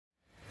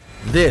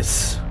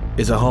This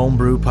is a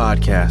homebrew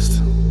podcast.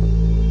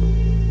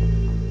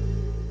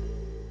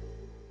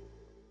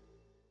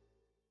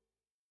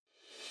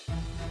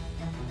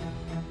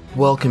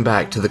 Welcome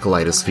back to the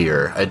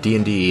Kaleidosphere, a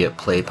D&D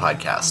play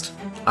podcast.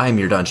 I'm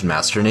your Dungeon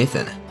Master,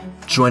 Nathan.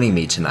 Joining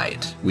me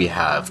tonight, we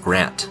have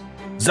Grant.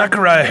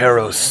 Zachariah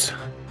Harris,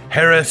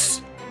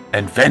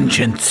 and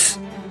Vengeance.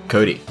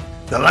 Cody.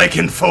 The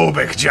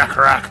lycanphobic Jack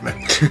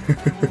Rackman.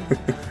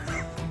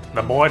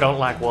 The boy don't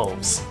like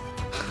wolves.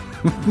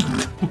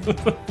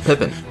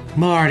 Pippin.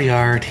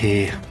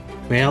 Moriarty.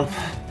 Well,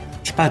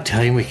 it's about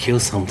time we kill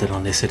something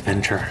on this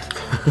adventure.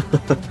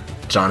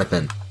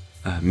 Jonathan.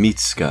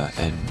 Mitska,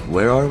 and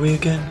where are we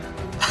again?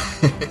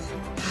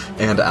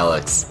 And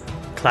Alex.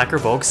 Clacker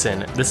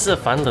Vogson. This is a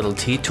fun little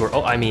detour.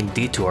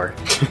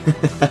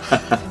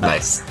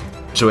 Nice.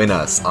 Join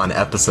us on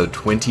episode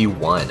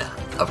 21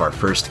 of our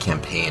first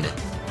campaign,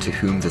 To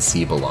Whom the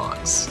Sea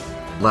Belongs.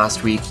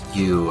 Last week,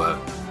 you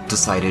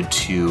decided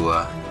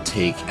to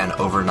take an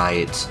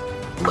overnight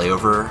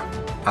layover,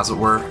 as it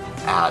were,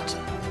 at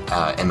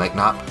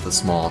Emeknap, the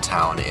small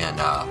town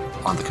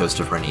on the coast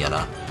of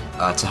Reniana,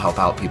 to help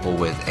out people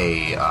with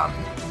a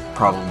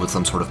problem with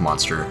some sort of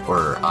monster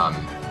or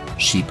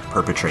sheep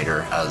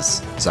perpetrator,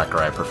 as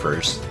Zachariah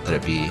prefers that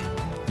it be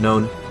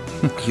known.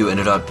 You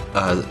ended up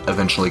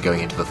eventually going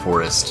into the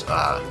forest,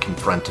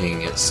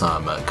 confronting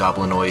some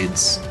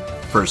goblinoids,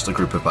 first a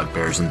group of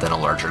bugbears and then a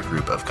larger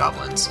group of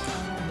goblins.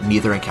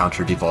 Neither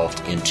encounter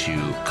devolved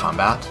into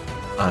combat.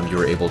 You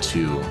were able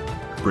to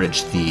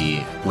bridge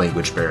the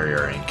language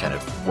barrier and kind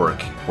of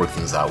work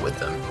things out with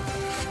them.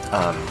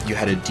 You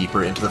headed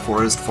deeper into the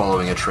forest,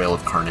 following a trail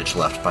of carnage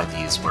left by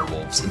these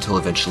werewolves, until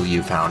eventually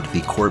you found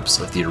the corpse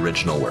of the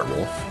original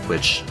werewolf,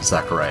 which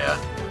Zachariah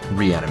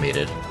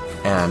reanimated.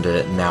 And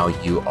now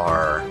you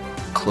are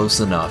close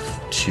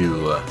enough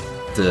to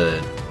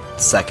the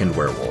second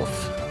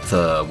werewolf,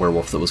 the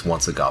werewolf that was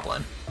once a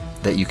goblin,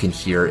 that you can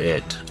hear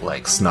it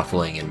like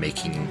snuffling and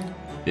making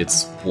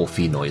its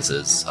wolfy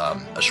noises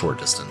a short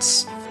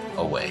distance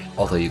away.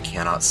 Although you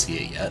cannot see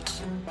it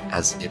yet,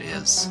 as it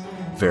is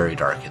very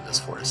dark in this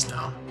forest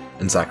now,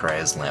 and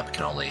Zachariah's lamp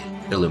can only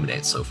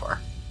illuminate so far.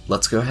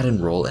 Let's go ahead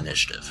and roll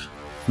initiative.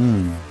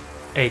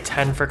 A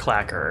 10 for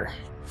Clacker.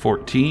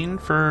 14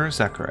 for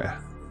Zachariah.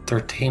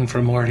 13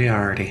 for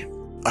Moriarty.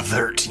 A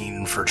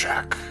 13 for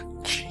Jack.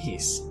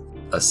 Jeez.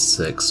 A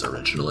 6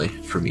 originally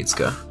for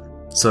Mitska.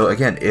 So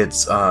again,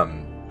 it's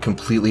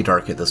completely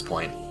dark at this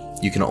point.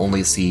 You can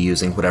only see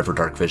using whatever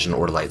dark vision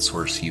or light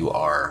source you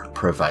are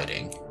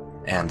providing,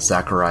 and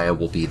Zachariah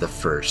will be the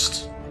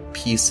first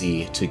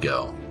PC to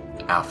go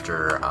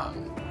after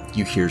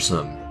you hear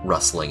some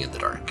rustling in the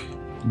dark.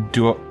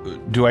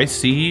 Do I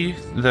see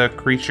the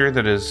creature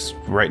that is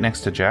right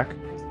next to Jack?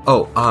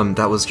 Oh,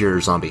 that was your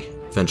zombie,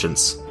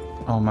 Vengeance.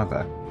 Oh, my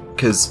bad.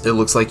 Because it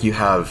looks like you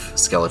have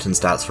skeleton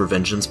stats for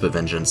Vengeance, but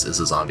Vengeance is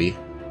a zombie.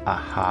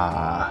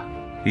 Aha.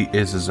 He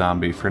is a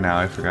zombie for now.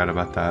 I forgot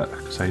about that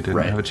because I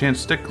didn't have a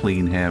chance to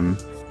clean him.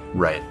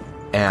 Right.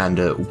 And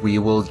we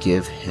will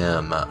give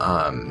him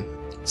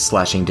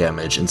slashing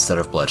damage instead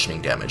of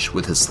bludgeoning damage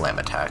with his slam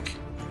attack,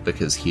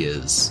 because he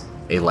is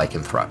a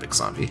lycanthropic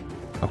zombie.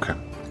 Okay.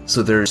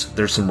 So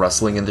there's some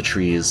rustling in the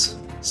trees.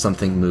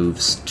 Something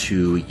moves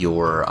to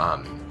your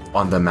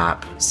on the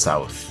map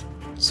south.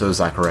 So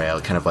Zachariah,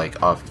 kind of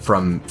like off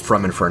from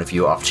in front of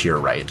you, off to your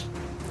right.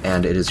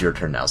 And it is your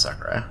turn now,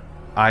 Zachariah.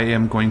 I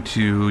am going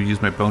to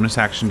use my bonus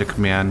action to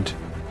command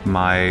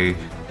my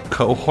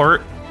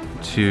cohort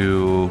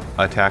to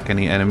attack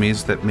any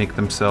enemies that make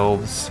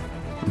themselves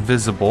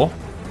visible.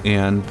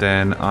 And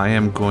then I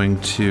am going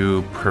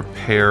to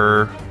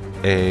prepare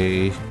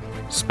a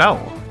spell.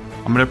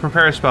 I'm going to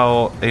prepare a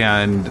spell,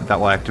 and that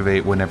will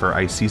activate whenever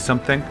I see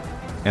something.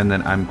 And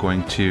then I'm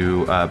going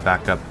to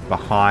back up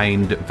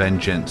behind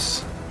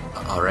Vengeance.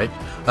 All right.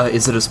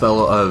 Is it a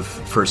spell of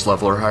first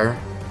level or higher?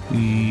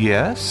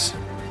 Yes.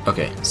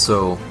 Okay,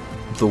 so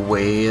the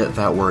way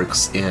that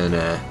works in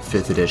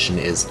 5th edition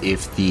is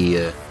if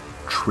the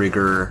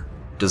trigger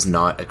does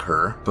not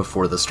occur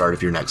before the start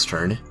of your next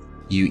turn,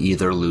 you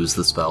either lose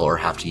the spell or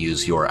have to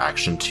use your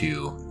action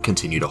to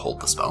continue to hold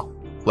the spell.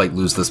 Like,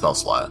 lose the spell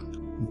slot.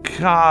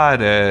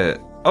 Got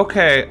it.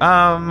 Okay,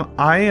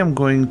 I am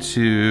going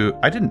to...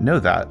 I didn't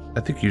know that. I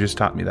think you just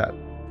taught me that.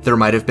 There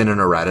might have been an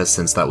errata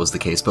since that was the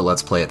case, but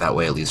let's play it that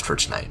way at least for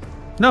tonight.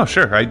 No,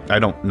 sure. I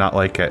don't not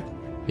like it.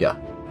 Yeah.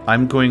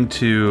 I'm going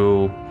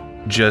to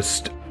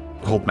just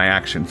hold my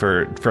action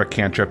for a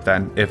cantrip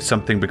then. If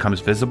something becomes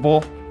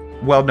visible...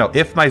 Well, no.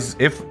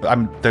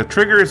 The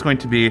trigger is going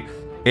to be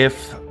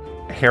if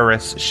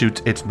Harris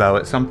shoots its bow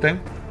at something,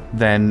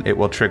 then it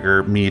will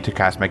trigger me to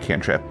cast my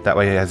cantrip. That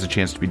way it has a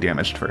chance to be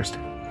damaged first.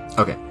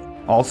 Okay.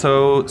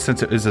 Also,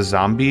 since it is a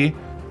zombie,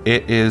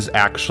 it is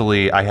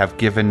actually... I have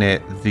given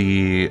it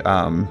the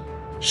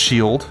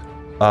shield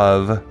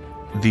of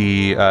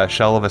the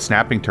shell of a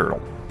snapping turtle.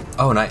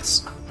 Oh,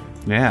 nice.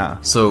 Yeah.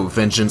 So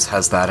Vengeance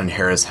has that, and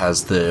Harris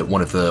has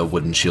one of the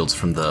wooden shields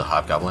from the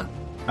Hobgoblin?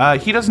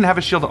 He doesn't have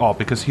a shield at all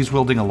because he's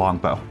wielding a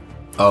longbow.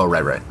 Oh,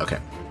 right, okay.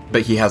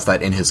 But he has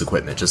that in his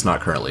equipment, just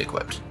not currently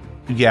equipped.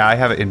 Yeah, I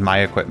have it in my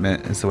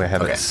equipment, is the way I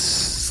have Okay. it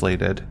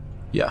slated.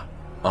 Yeah.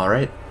 All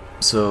right.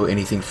 So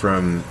anything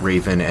from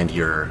Raven and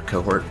your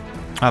cohort?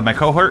 My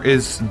cohort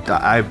is...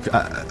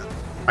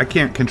 I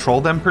can't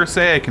control them per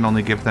se. I can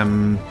only give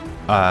them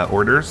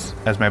orders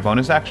as my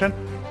bonus action.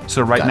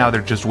 So right Got now it.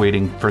 they're just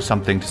waiting for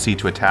something to see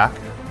to attack.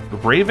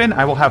 Raven,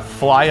 I will have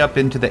fly up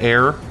into the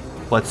air.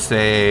 Let's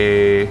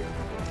say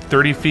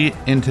 30 feet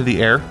into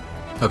the air.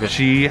 Okay.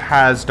 She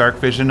has dark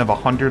vision of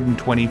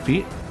 120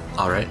 feet.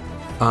 All right.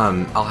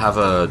 I'll have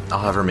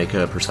her make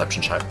a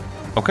perception check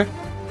Okay.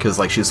 because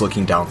like she's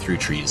looking down through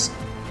trees.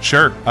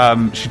 Sure.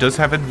 She does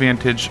have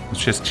advantage.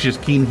 She has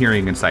keen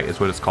hearing and sight is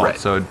what it's called. Right.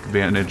 So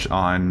advantage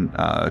on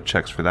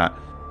checks for that.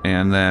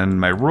 And then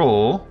my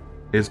roll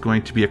is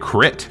going to be a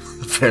crit.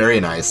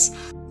 Very nice.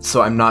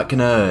 So I'm not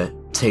gonna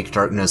take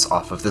darkness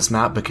off of this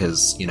map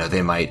because,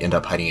 they might end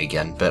up hiding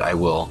again, but I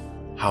will.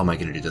 How am I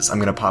gonna do this? I'm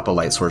gonna pop a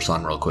light source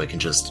on real quick and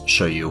just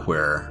show you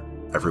where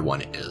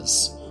everyone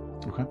is.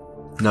 Okay.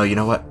 No, you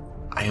know what?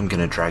 I am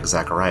gonna drag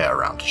Zachariah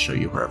around to show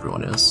you where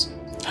everyone is.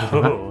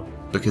 Oh.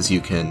 Because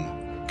you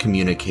can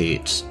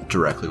communicate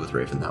directly with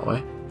Raven that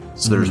way.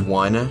 So there's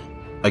one,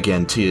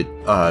 again, to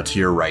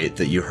your right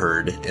that you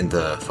heard in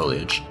the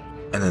foliage,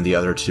 and then the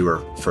other two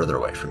are further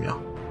away from you.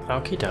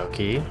 Okie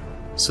dokie.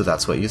 So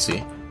that's what you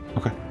see.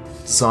 Okay.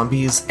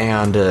 Zombies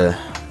and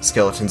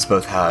skeletons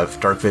both have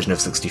dark vision of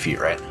 60 feet,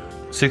 right?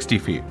 60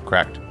 feet,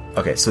 correct.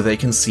 Okay, so they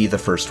can see the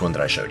first one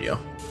that I showed you.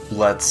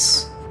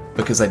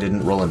 Because I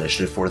didn't roll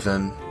initiative for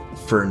them,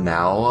 for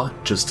now,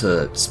 just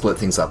to split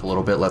things up a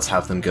little bit, let's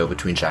have them go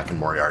between Jack and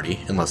Moriarty,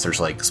 unless there's,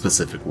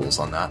 specific rules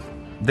on that.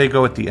 They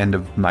go at the end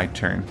of my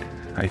turn,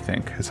 I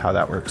think, is how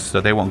that works. So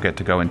they won't get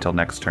to go until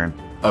next turn.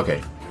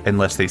 Okay,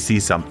 Unless they see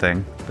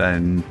something,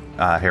 then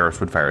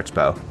Harris would fire its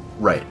bow.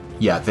 right.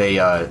 Yeah,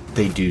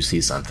 they do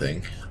see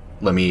something.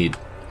 Let me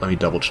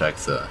double check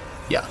the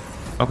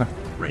Okay.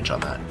 range on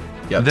that.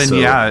 Yeah. Then so,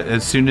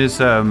 as soon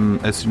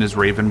as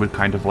Raven would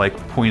kind of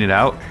point it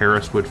out,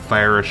 Harris would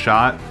fire a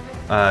shot.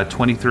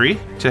 23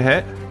 to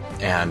hit.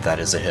 and that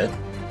is a hit.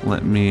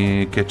 Let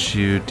me get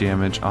you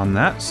damage on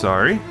that.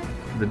 Sorry.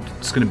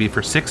 It's going to be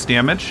for 6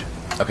 damage.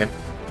 Okay.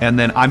 And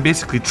then I'm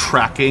basically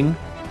tracking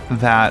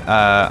that.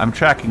 I'm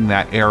tracking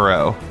that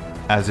arrow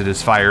as it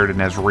is fired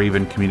and as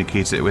Raven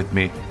communicates it with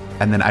me.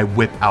 And then I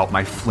whip out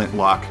my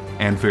flintlock,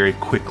 and very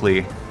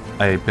quickly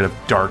a bit of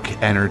dark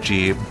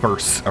energy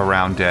bursts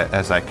around it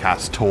as I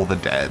cast Toll the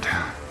Dead.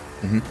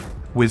 Mm-hmm.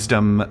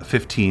 Wisdom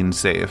 15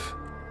 save.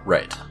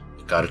 Right.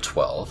 Got a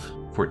 12.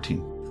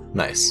 14.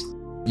 Nice.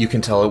 You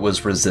can tell it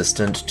was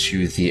resistant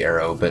to the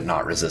arrow, but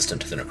not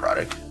resistant to the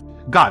necrotic.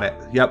 Got it.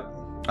 Yep.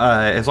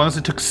 As long as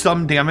it took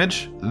some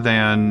damage,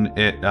 then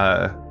it.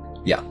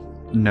 Yeah.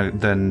 No,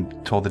 then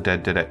Toll the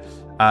Dead did it.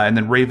 And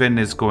then Raven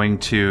is going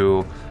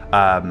to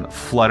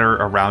flutter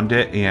around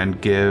it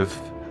and give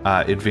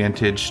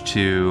advantage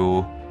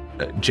to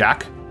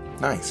Jack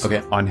Nice.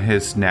 Okay. on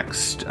his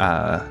next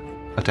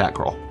attack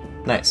roll.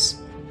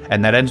 Nice.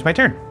 And that ends my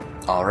turn.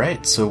 All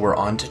right, so we're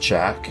on to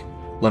Jack.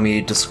 Let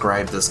me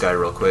describe this guy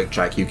real quick.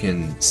 Jack, you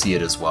can see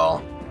it as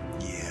well.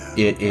 Yeah.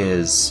 It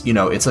is,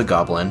 it's a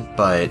goblin,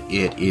 but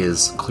it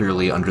is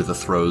clearly under the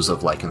throes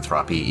of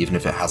lycanthropy, even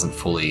if it hasn't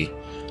fully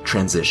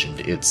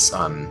transitioned. Its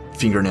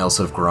fingernails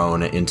have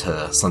grown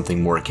into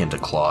something more akin to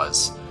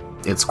claws.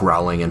 It's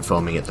growling and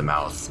foaming at the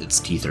mouth. Its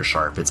teeth are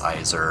sharp. Its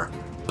eyes are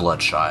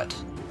bloodshot.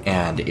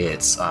 And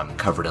it's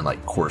covered in,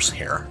 coarse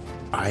hair.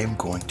 I am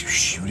going to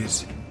shoot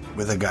it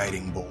with a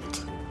guiding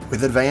bolt.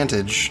 With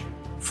advantage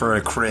for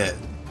a crit.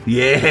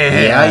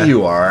 Yeah,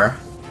 you are.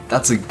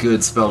 That's a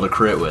good spell to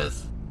crit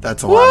with.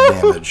 That's a lot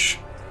of damage.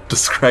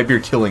 Describe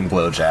your killing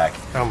blow, Jack.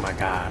 Oh my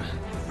god.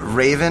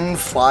 Raven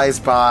flies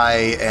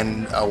by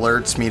and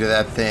alerts me to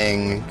that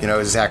thing.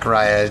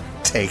 Zachariah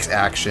takes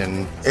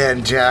action.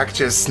 And Jack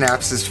just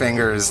snaps his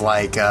fingers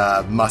like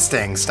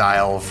Mustang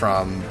style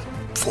from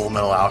Full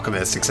Metal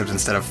Alchemist, except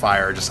instead of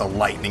fire, just a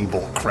lightning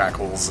bolt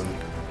crackles and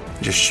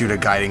just shoot a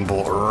guiding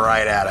bolt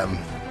right at him.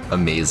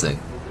 Amazing.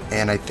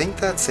 And I think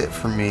that's it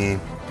for me.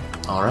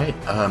 All right,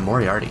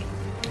 Moriarty.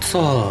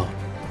 So,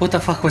 what the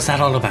fuck was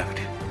that all about?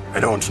 I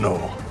don't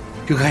know.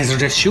 You guys are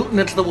just shooting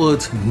into the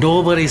woods.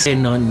 Nobody's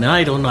saying nothing.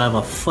 I don't have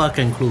a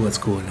fucking clue what's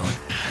going on.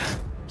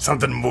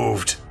 Something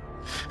moved.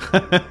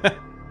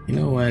 You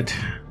know what?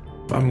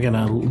 I'm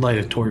gonna light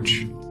a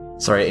torch.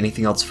 Sorry,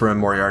 anything else for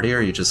Moriarty, or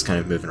are you just kind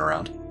of moving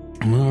around?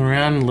 Move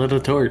around and lit a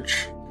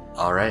torch.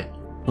 All right.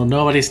 Well,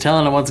 nobody's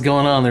telling him what's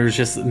going on. There's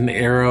just an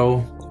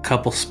arrow, a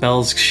couple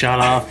spells shot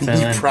off, and You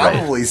then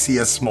probably see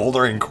a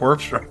smoldering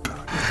corpse right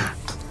back.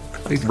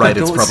 I Right,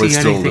 it's don't probably see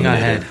still anything I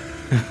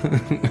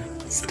illuminated.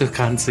 had. Still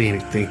can't see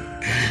anything.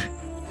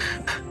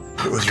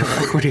 It was What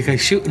right. are you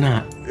guys shooting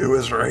at? It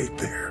was right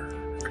there.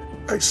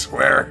 I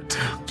swear. It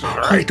was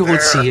I right don't there.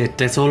 see it.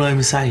 That's all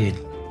I'm saying.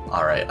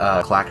 All right,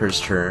 Clacker's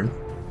turn.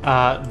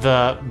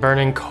 The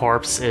burning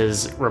corpse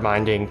is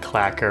reminding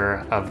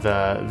Clacker of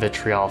the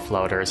vitriol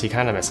floaters. He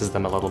kind of misses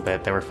them a little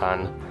bit. They were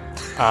fun.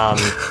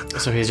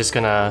 So he's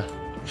gonna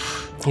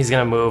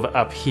move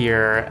up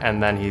here,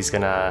 and then he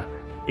can't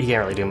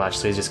really do much,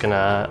 so he's just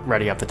gonna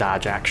ready up the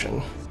dodge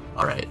action.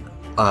 All right.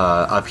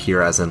 Up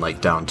here, as in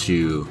like down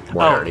to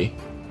Moriarty.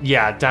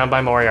 Yeah, down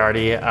by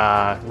Moriarty,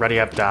 ready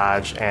up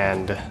dodge,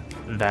 and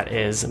that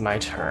is my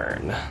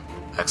turn.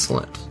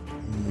 Excellent.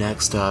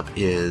 Next up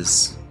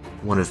is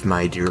one of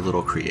my dear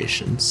little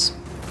creations.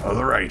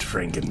 All right,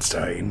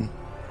 Frankenstein.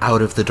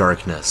 Out of the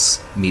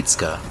darkness,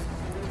 Mitsuka,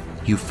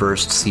 you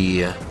first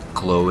see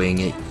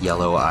glowing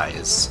yellow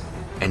eyes,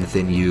 and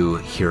then you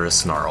hear a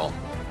snarl,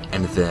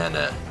 and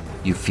then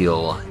you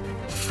feel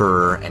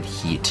fur and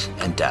heat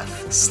and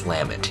death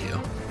slam into you.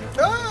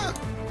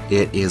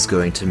 It is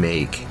going to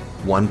make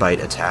 1 bite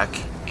attack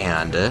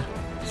and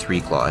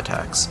 3 claw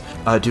attacks.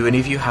 Do any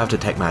of you have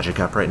Detect Magic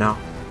up right now?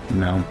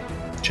 No.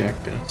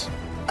 Jack does.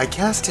 I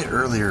cast it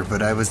earlier,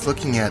 but I was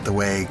looking at the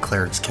way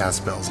clerics cast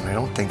spells, and I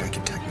don't think I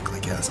can technically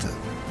cast it.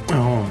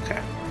 Oh,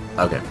 okay.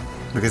 Okay.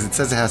 Because it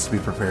says it has to be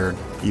prepared,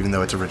 even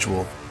though it's a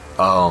ritual.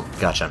 Oh,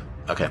 gotcha.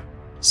 Okay.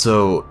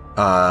 So,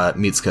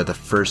 Mitsuka, the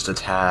first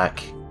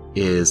attack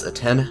is a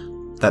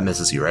 10. That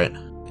misses you, right?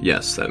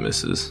 Yes, that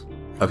misses.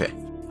 Okay.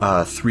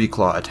 3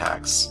 claw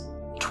attacks.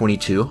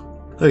 22.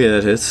 Okay,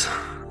 that hits.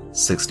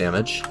 6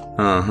 damage.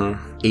 Uh-huh.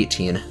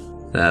 18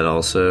 That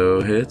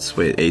also hits.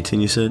 Wait, 18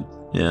 you said?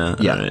 Yeah.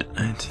 Yeah. Alright,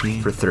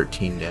 19. for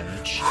 13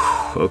 damage.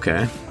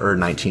 Okay. Or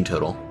 19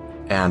 total.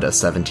 And a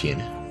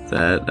 17.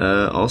 That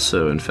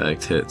also, in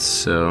fact, hits,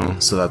 so...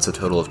 So that's a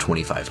total of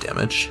 25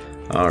 damage.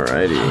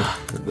 Alrighty.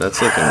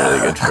 That's looking really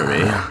good for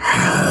me.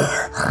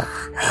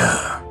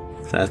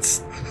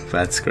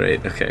 That's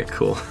great. Okay,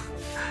 cool.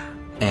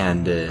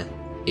 And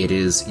it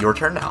is your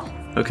turn now.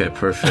 Okay,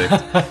 perfect.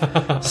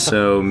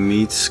 So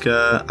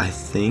Mitsuka, I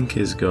think,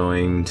 is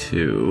going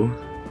to...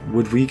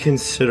 Would we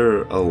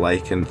consider a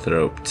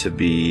lycanthrope to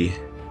be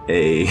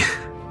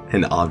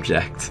an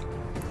object?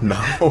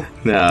 No.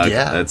 No,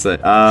 Yeah. that's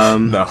it.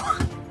 No.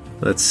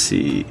 Let's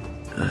see.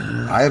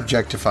 I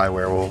objectify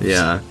werewolves.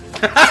 Yeah,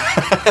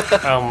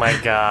 Oh my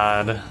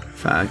god.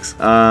 facts.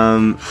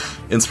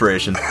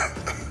 Inspiration.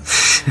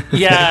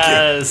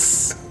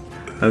 Yes!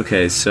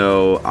 Okay,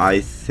 so I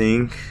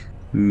think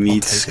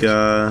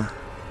Mitsuka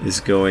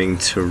is going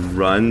to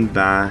run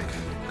back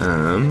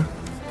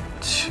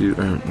to...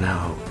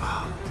 no.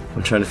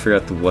 I'm trying to figure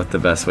out what the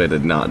best way to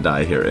not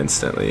die here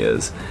instantly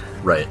is.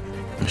 Right.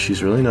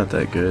 She's really not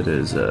that good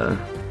as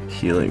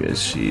healing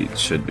as she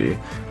should be.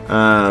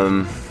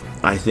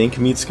 I think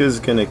Mitsuka's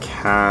gonna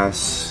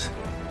cast...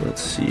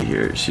 Let's see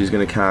here. She's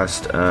gonna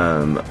cast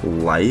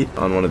light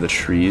on one of the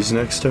trees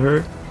next to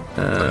her.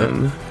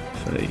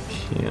 If I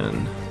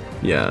can...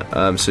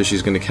 Yeah, so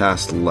she's gonna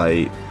cast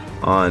light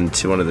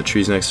onto one of the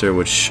trees next to her,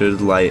 which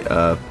should light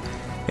up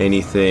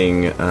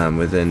anything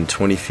within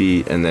 20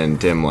 feet, and then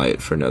dim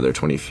light for another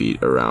 20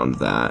 feet around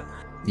that.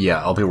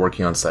 Yeah, I'll be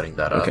working on setting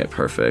that up. Okay,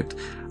 perfect.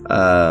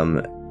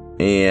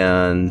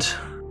 And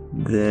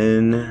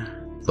then...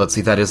 Let's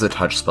see, that is a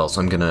touch spell, so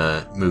I'm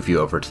gonna move you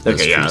over to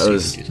this Okay, yeah, tree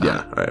so you can do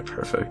that. yeah, alright,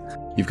 perfect.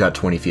 You've got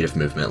 20 feet of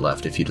movement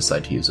left if you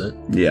decide to use it.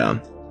 Yeah.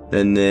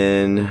 And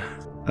then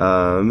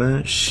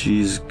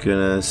she's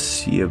gonna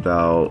see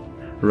about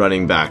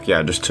running back,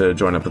 yeah, just to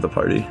join up with the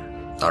party.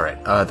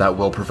 Alright, that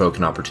will provoke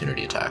an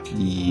opportunity attack.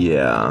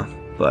 Yeah,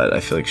 but I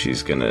feel like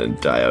she's gonna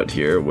die out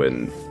here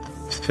when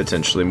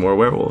potentially more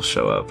werewolves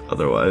show up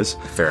otherwise.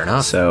 Fair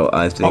enough. So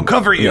I think... I'll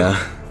cover you.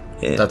 Yeah.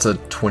 That's a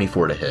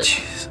 24 to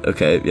hit.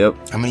 Okay, yep.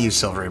 I'm gonna use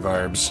silvery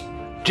barbs.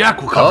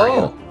 Jack will cover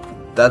Oh!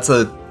 That's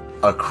a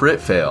crit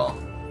fail.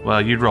 you.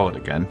 Well, you'd roll it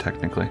again,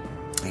 technically.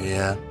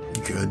 Yeah,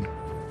 you could.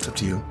 It's up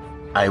to you.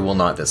 I will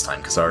not this time,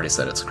 because I already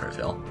said it's a crit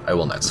fail. I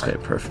will next Okay,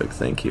 time. perfect,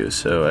 thank you.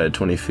 So I had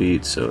 20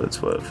 feet, so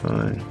it's what,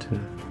 5,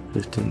 10,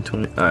 15,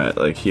 20... Alright,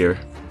 like here.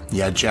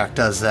 Yeah, Jack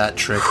does that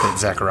trick that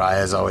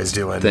Zachariah is always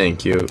doing.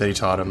 Thank you. That he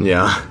taught him.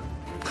 Yeah.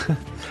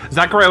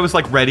 Zachariah was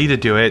like ready to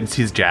do it and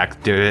sees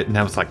Jack do it, and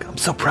I was like, I'm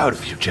so proud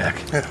of you, Jack.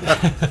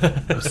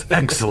 That was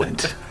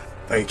excellent.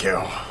 Thank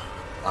you.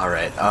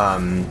 Alright,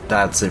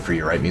 that's it for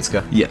you, right,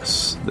 Mitsuka?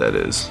 Yes, that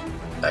is.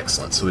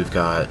 Excellent. So we've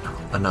got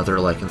another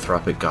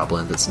lycanthropic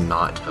goblin that's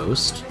not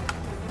toast.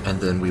 And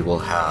then we will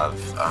have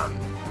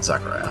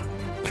Zachariah.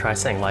 Try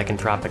saying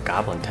lycanthropic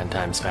goblin 10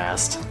 times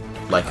fast.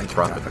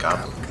 Lycanthropic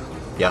goblin.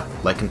 Yeah,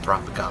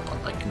 lycanthropic goblin.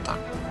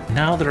 Lycanthropic.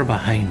 Now they're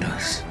behind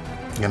us.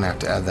 I'm gonna have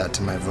to add that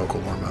to my vocal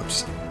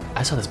warm-ups.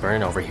 I saw this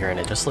burning over here and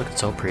it just looked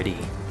so pretty.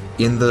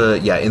 In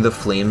the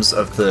flames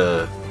of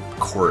the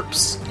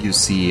corpse, you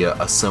see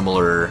a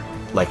similar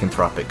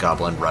lycanthropic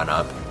goblin run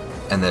up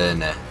and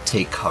then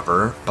take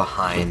cover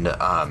behind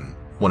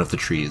one of the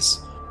trees,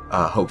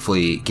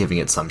 hopefully giving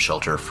it some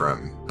shelter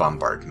from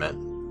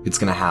bombardment. It's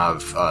going to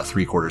have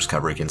 3/4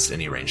 cover against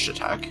any ranged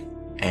attack.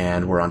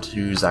 And we're on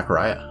to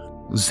Zachariah.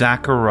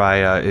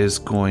 Zachariah is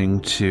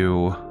going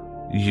to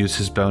use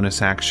his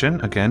bonus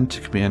action again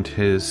to command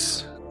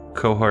his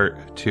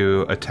cohort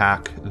to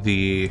attack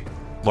the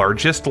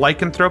largest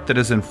lycanthrope that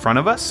is in front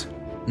of us.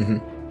 Mm-hmm.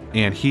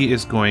 And he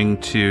is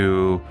going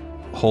to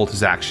hold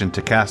his action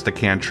to cast a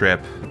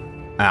cantrip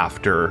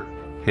after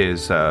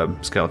his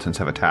skeletons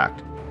have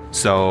attacked.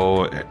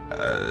 So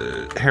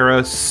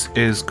Harris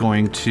is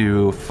going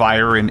to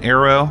fire an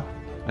arrow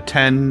A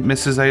 10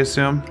 misses, I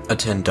assume? A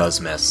 10 does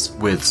miss.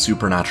 With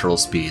supernatural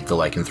speed, the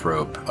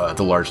lycanthrope,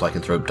 the large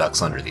lycanthrope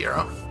ducks under the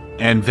arrow.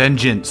 And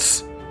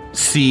Vengeance,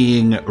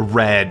 seeing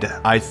red,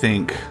 I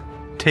think,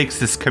 takes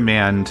this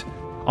command,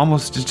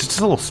 almost just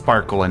a little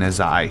sparkle in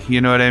his eye.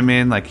 You know what I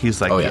mean? Like, he's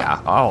like,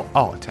 yeah,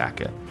 I'll attack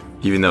it.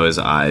 Even though his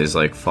eye is,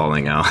 like,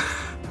 falling out.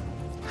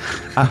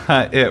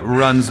 It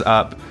runs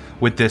up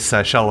with this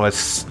shell of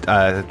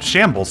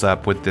shambles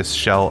up with this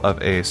shell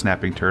of a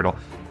snapping turtle.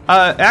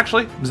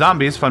 Actually,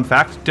 zombies, fun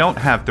fact, don't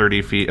have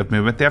 30 feet of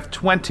movement. They have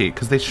 20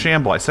 because they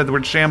shamble. I said the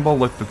word shamble,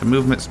 looked at the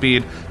movement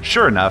speed.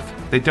 Sure enough,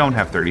 they don't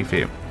have 30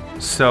 feet.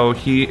 So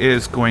he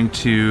is going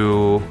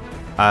to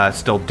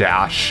still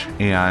dash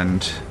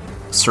and...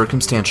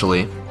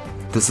 Circumstantially,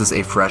 this is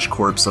a fresh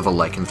corpse of a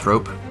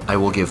lycanthrope. I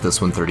will give this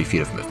one 30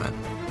 feet of movement.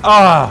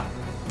 Ah!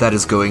 That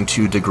is going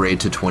to degrade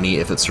to 20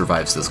 if it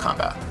survives this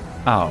combat.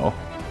 Oh.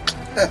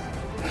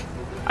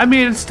 I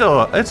mean, it's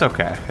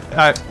okay.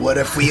 What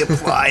if we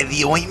apply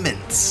the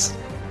ointments?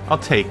 I'll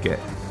take it.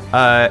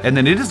 And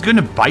then it is going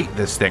to bite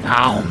this thing.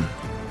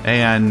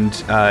 And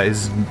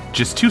is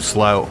just too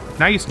slow.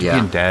 Not used to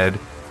being dead.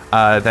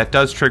 That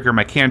does trigger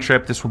my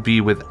cantrip. This will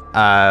be with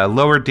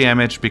lower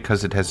damage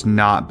because it has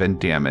not been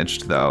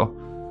damaged, though.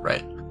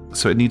 Right.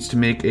 So it needs to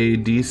make a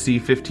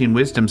DC 15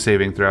 wisdom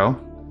saving throw.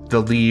 The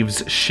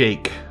leaves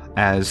shake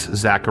as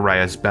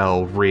Zachariah's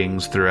bell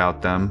rings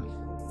throughout them.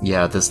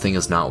 Yeah, this thing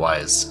is not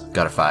wise.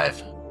 Got a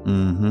 5.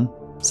 Mm-hmm.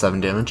 7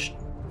 damage?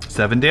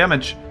 7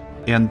 damage.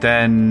 And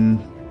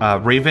then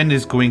Raven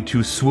is going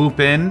to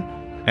swoop in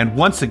and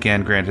once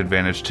again grant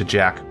advantage to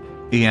Jack.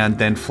 And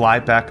then fly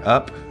back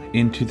up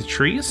into the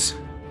trees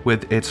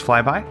with its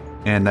flyby.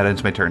 And that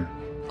ends my turn.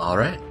 All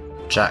right.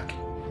 Jack.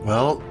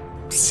 Well,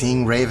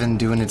 seeing Raven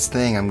doing its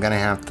thing, I'm going to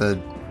have to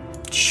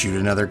shoot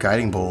another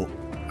guiding bolt.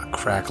 A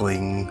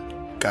crackling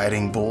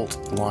guiding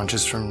bolt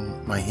launches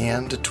from my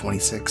hand,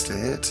 26 to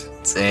hit.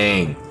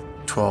 Dang.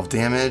 12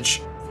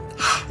 damage.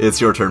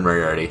 It's your turn,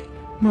 Moriarty.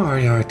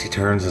 Moriarty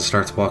turns and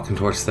starts walking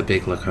towards the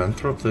big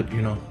lycanthrope that,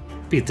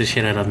 beat the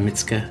shit out of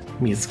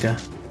Mitska.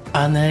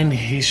 And then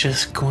he's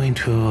just going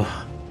to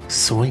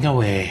swing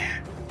away.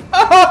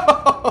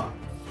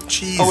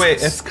 Jesus. Oh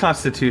wait, it's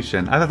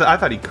Constitution. I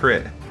thought he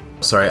crit.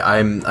 Sorry,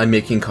 I'm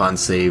making con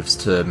saves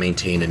to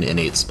maintain an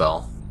innate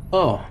spell.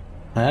 Oh,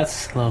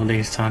 that's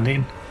lovely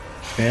sounding.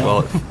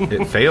 Well,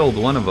 it failed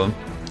one of them.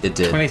 It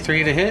did.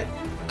 23 to hit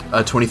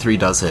 23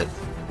 does hit.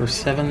 for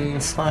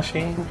 7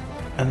 slashing.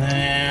 And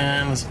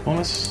then as a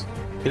bonus,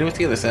 hit it with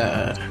the other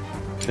side.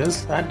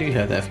 Because I do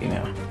have that for you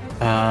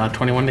now.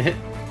 21 to hit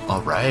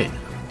All right.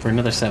 for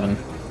another 7.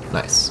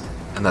 Nice.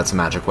 And that's a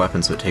magic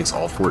weapon, so it takes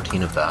all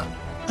 14 of that.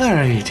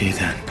 Alrighty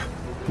then.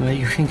 Well,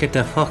 you can get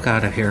the fuck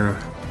out of here.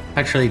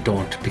 Actually,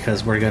 don't,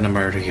 because we're gonna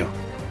murder you.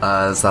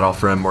 Is that all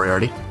for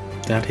Moriarty?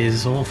 That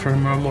is all for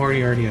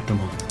Moriarty at the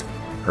moment.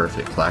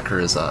 Perfect.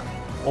 Clacker is up.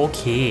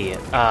 Okay,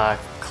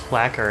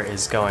 Clacker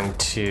is going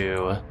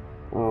to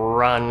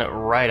run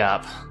right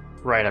up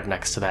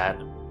next to that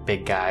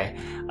big guy.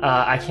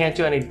 I can't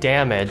do any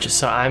damage,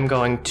 so I'm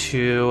going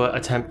to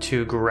attempt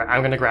to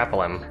I'm going to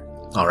grapple him.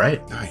 All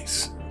right.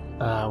 Nice.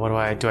 What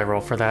do I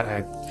roll for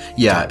that?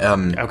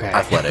 Okay.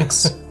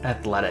 Athletics.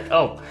 Athletic.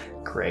 Oh,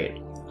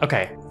 great.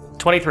 Okay,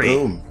 23.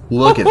 Boom.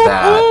 Look at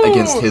that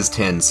against his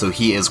 10, so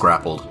he is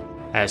grappled.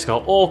 I just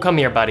go, oh, come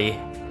here, buddy.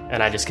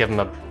 And I just give him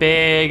a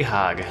big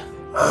hug.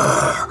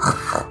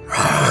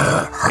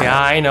 Yeah,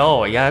 I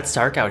know. Yeah, it's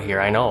dark out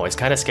here. I know. It's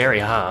kind of scary,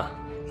 huh?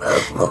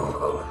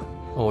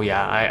 Oh,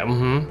 yeah.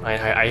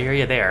 I hear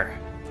you there.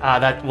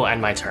 That will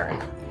end my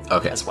turn.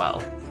 Okay. As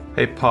well.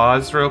 Hey,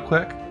 pause real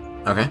quick.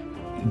 Okay.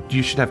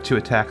 You should have 2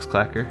 attacks,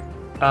 Clacker.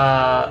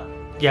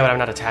 Yeah, but I'm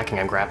not attacking.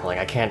 I'm grappling.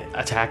 I can't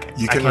attack.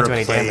 You I can can't do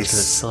any damage replace- because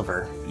it's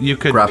silver. You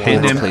could Grapple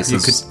pin him.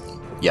 replaces.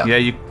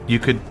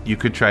 You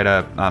could try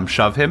to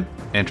shove him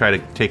and try to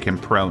take him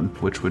prone,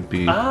 which would be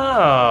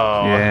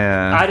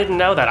Yeah. I didn't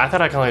know that. I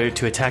thought I could only do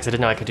 2 attacks. I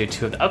didn't know I could do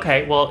 2 of them.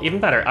 Okay, well, even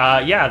better.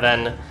 Yeah,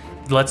 then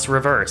let's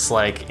reverse.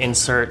 Like,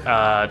 insert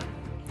Shove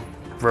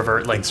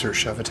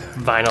attack.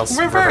 vinyl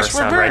reverse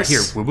sound right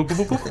here. Whoop, whoop,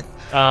 whoop, whoop, whoop.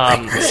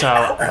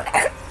 So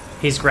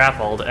he's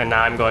grappled, and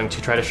now I'm going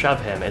to try to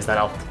shove him. Is that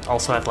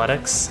also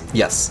athletics?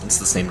 Yes, it's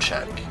the same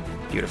check.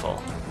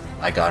 Beautiful.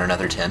 I got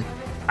another 10.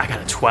 I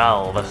got a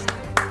 12.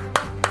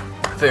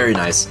 Very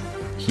nice.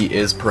 He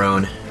is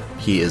prone.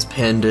 He is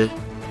pinned.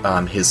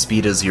 His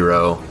speed is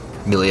 0.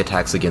 Melee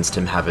attacks against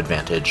him have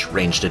advantage.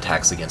 Ranged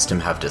attacks against him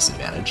have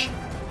disadvantage.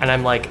 And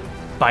I'm like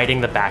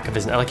biting the back of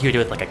his neck, like you would do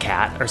with like a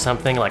cat or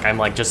something. Like I'm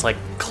like just like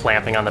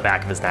clamping on the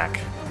back of his neck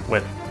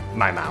with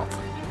my mouth.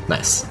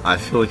 Nice. I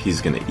feel like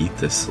he's gonna eat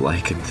this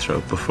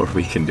lycanthrope before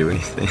we can do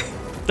anything.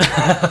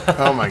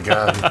 Oh my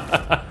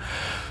god.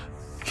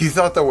 You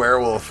thought the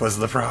werewolf was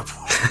the problem.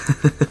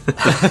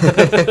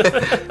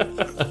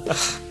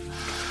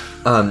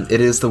 It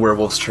is the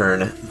werewolf's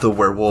turn. The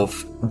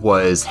werewolf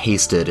was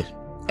hasted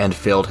and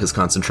failed his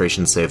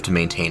concentration save to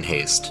maintain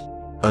haste.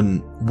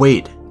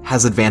 Wait,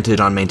 has advantage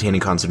on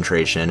maintaining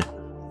concentration.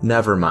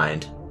 Never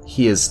mind.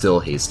 He is still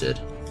hasted.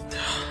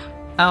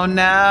 Oh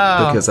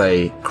no! Because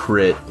I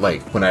crit,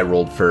 like, when I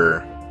rolled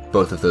for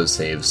both of those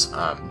saves.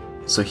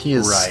 So he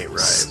is...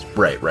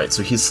 Right.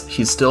 So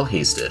he's still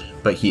hasted,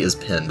 but he is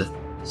pinned.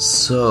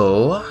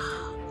 So,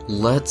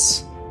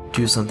 let's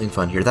do something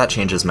fun here. That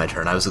changes my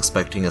turn. I was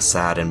expecting a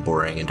sad and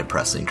boring and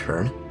depressing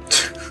turn.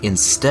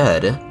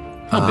 Instead...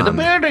 I'll be the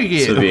bear to you!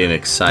 This would be an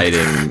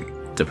exciting,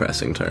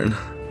 depressing turn.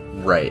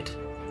 Right.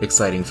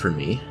 Exciting for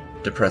me.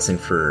 Depressing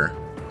for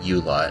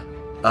you lot.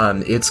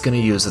 It's going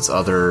to use its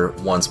other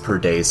once per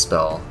day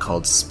spell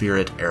called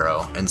Spirit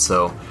Arrow. And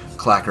so,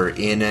 Clacker,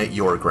 in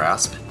your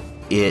grasp,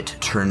 it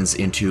turns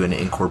into an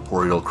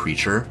incorporeal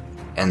creature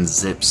and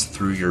zips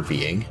through your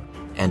being.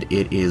 And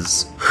it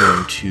is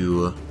going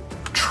to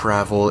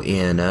travel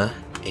in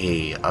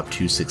a up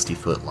to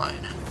 60-foot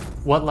line.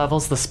 What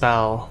level's the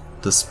spell?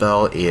 The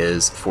spell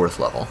is 4th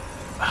level.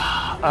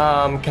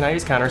 Can I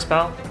use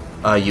counterspell?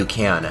 You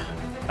can.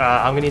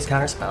 I'm gonna use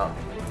counterspell.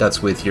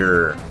 That's with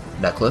your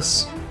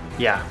necklace.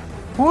 Yeah.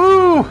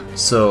 Woo!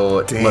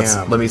 So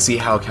Damn. let me see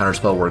how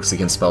counterspell works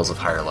against spells of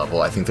higher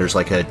level. I think there's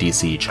like a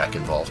DC check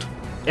involved.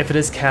 If it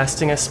is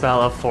casting a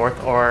spell of fourth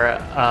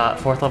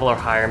level or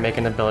higher, make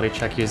an ability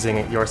check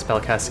using your spell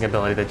casting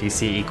ability. The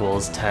DC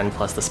equals 10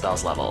 plus the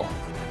spell's level.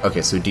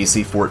 Okay, so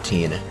DC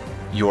 14.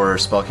 Your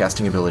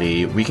spellcasting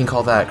ability, we can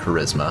call that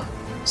charisma.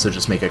 So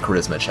just make a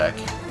charisma check,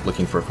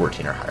 looking for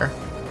 14 or higher.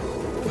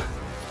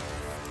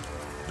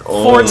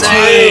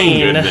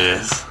 14!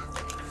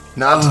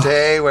 Not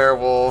today,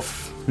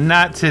 werewolf.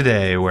 Not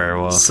today,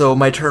 werewolf. So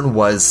my turn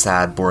was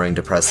sad, boring,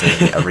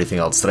 depressing, everything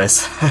else that I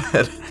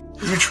said.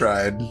 You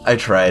tried. I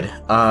tried.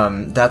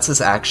 That's his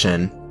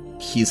action.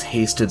 He's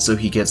hasted, so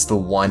he gets the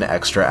one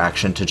extra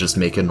action to just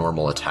make a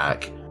normal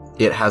attack.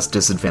 It has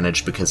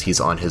disadvantage because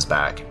he's on his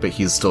back, but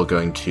he's still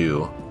going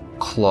to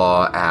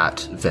claw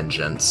at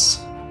Vengeance.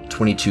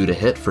 22 to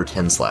hit for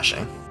 10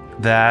 slashing.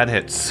 That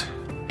hits.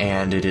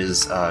 And it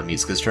is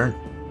Mitsuka's turn.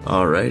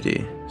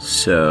 Alrighty.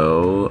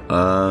 So,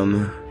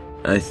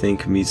 I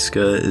think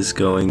Mitsuka is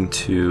going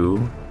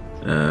to,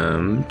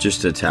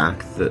 just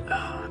attack the...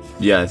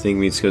 Yeah, I think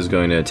Mitsuka is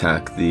going to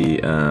attack the,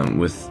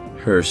 with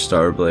her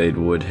Starblade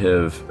would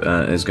have,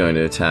 is going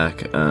to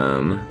attack,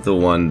 the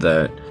one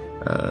that,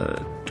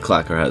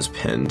 Clacker has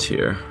pinned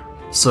here.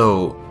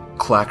 So,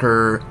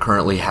 Clacker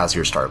currently has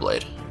your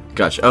Starblade.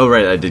 Gotcha. Oh,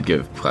 right, I did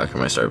give Clacker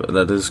my Starblade.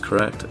 That is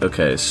correct.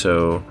 Okay,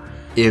 so...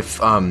 If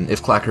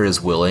Clacker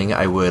is willing,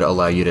 I would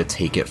allow you to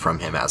take it from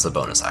him as a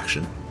bonus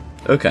action.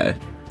 Okay.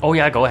 Oh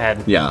yeah, go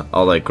ahead. Yeah,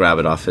 I'll, like, grab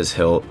it off his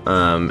hilt,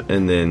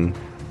 and then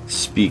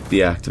speak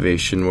the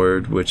activation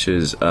word, which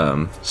is,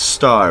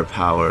 Star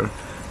Power.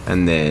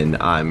 And then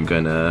I'm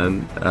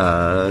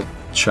gonna,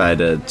 try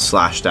to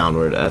slash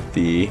downward at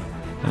the...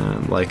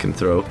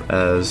 lycanthrope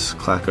as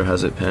Clacker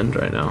has it pinned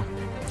right now.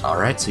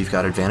 Alright, so you've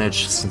got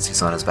advantage since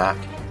he's on his back.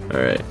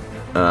 Alright.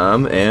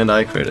 And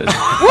I critted.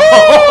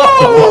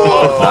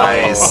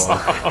 Nice.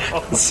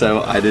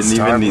 So I didn't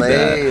even need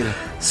that.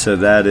 So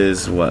that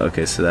is what?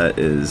 Okay, so that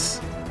is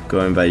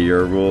going by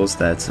your rules.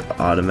 That's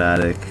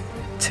automatic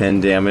 10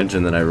 damage,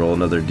 and then I roll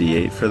another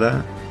d8 for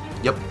that.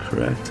 Yep.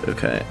 Correct.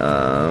 Okay.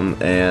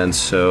 And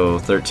so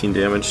 13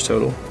 damage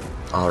total.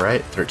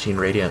 Alright, 13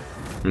 radiant.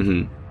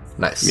 Mm-hmm.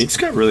 Nice.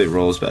 Meatska really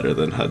rolls better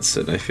than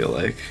Hudson, I feel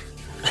like.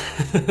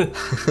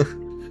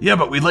 Yeah,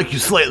 but we'd like you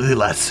slightly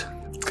less.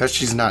 Because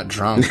she's not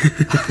drunk.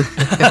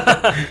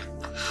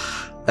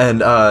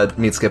 And,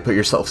 Mitsuka, put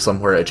yourself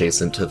somewhere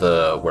adjacent to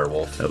the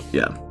werewolf. Oh,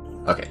 yeah.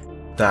 Okay.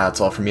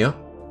 That's all from you?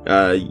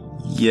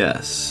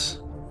 Yes.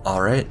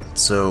 Alright,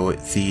 so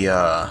the,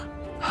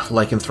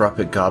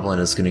 lycanthropic goblin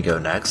is gonna go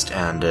next,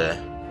 and,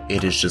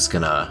 it is just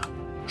gonna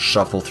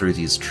shuffle through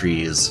these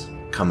trees,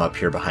 come up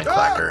here behind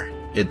Clacker.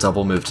 It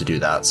double moved to do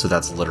that, so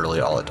that's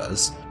literally all it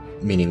does.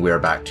 Meaning we are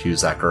back to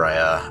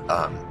Zachariah,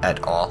 et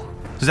al.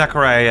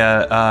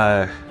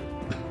 Zachariah,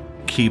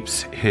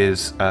 keeps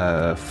his,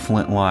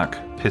 flintlock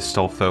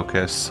pistol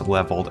focus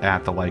leveled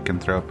at the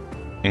lycanthrope,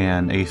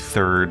 and a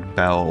third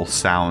bell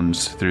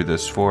sounds through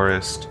this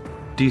forest.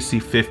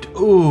 DC 15.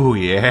 Ooh,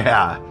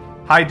 yeah.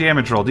 High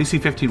damage roll. DC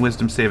 15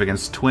 wisdom save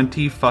against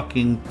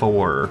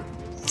 20-4.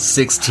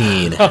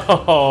 16.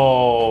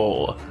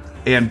 Oh.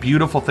 And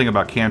beautiful thing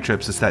about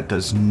cantrips is that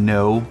does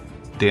no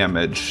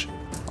damage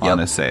on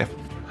a save.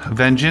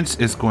 Vengeance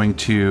is going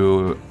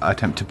to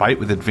attempt to bite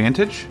with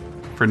advantage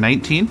for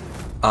 19.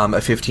 A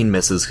 15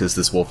 misses because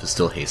this wolf is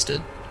still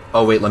hasted.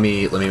 Oh wait, let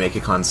me make a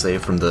con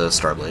save from the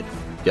Starblade.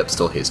 Yep,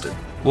 still hasted.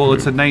 Well,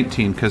 it's a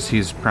 19 because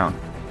he's prone.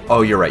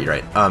 Oh, you're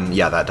right.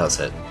 Yeah, that does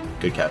hit.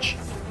 Good catch.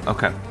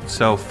 Okay,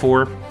 so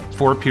four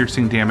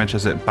piercing damage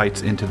as it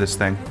bites into this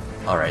thing.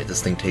 All right,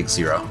 this thing takes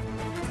 0.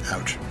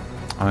 Ouch.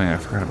 Oh yeah, I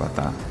forgot about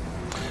that.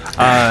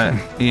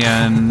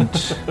 And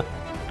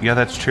yeah,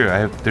 that's true.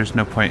 There's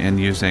no point in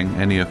using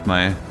any of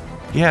my...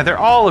 Yeah, they're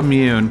all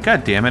immune.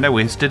 God damn it, I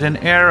wasted an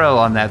arrow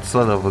on that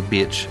son of a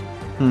bitch.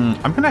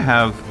 I'm gonna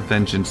have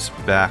Vengeance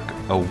back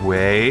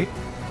away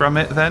from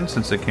it then,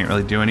 since it can't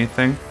really do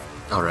anything.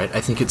 All right,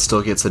 I think it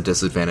still gets a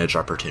disadvantage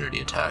opportunity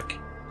attack.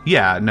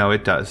 Yeah, no,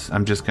 it does.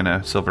 I'm just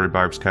gonna Silvery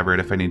Barbs cover it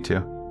if I need to.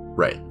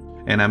 Right.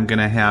 and I'm going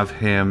to have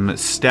him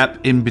step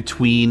in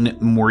between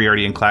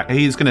Moriarty and Clack.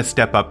 He's going to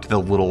step up to the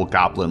little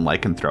goblin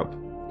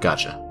lycanthrope.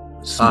 Gotcha.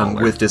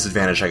 Smaller. With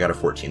disadvantage, I got a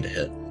 14 to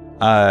hit.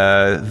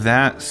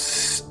 That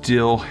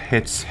still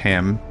hits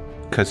him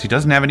because he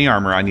doesn't have any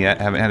armor on yet.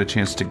 Haven't had a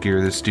chance to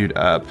gear this dude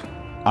up.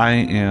 I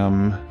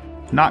am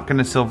not going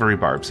to silvery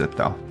barbs it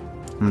though.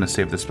 I'm going to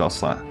save the spell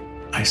slot.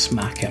 I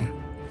smack him.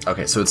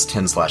 Okay, so it's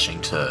 10 slashing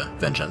to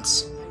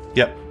vengeance.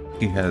 Yep,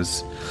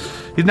 he's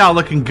not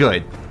looking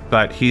good,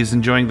 but he's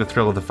enjoying the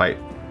thrill of the fight.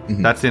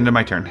 Mm-hmm. That's the end of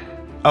my turn.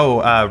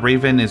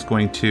 Raven is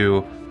going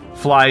to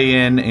fly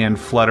in and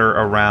flutter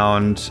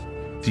around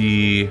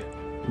the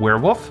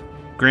werewolf,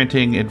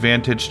 granting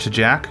advantage to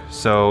Jack,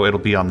 so it'll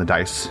be on the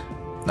dice.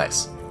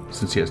 Nice.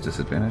 Since he has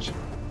disadvantage.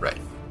 Right.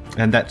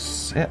 And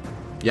that's it.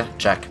 Yeah,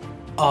 Jack.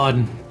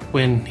 On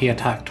when he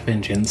attacked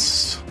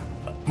Vengeance,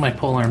 my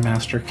Polearm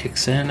Master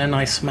kicks in and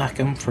I smack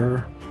him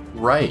for...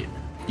 Right.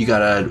 You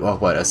got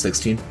a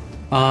 16?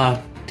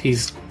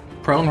 He's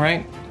prone,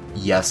 right?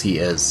 Yes, he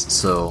is,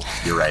 so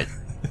you're right.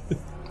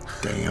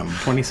 Damn.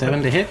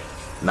 27 to hit?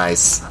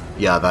 Nice.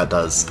 Yeah, that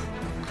does.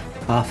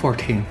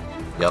 14.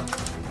 Yep.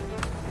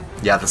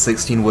 Yeah, the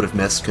 16 would have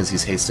missed because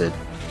he's hasted.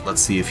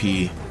 Let's see if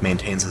he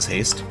maintains his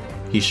haste.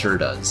 He sure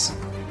does.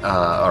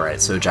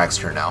 Alright, so Jack's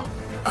turn now.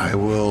 I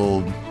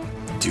will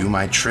do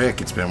my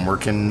trick. It's been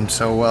working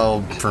so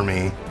well for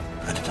me.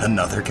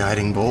 Another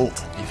guiding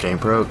bolt. You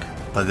ain't broke.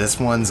 But this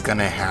one's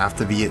gonna have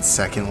to be at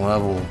second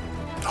level.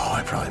 Oh,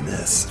 I probably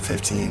miss.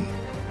 15.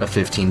 A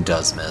 15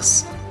 does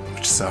miss.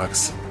 Which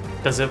sucks.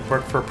 Does it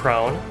work for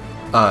prone?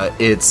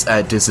 It's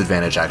at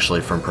disadvantage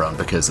actually from prone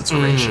because it's a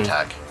ranged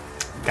attack.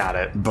 Got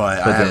it. But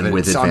I But have then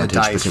with it's on the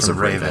advantage dice because from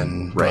of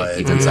Raven. but Right,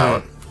 evens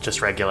out.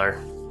 Just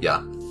regular.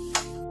 Yeah.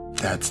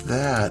 That's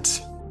that.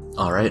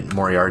 Alright,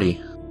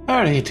 Moriarty.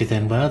 Alrighty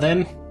then, well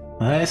then.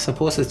 I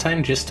suppose it's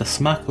time just to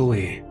smack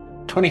away.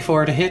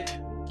 24 to hit.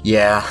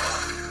 Yeah.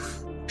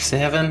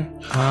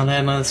 7. And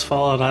then let's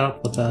follow that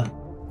up with a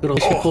little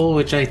triple,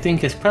 which I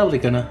think is probably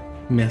gonna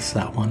miss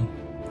that one.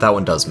 That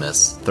one does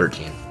miss.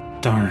 13.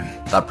 Darn.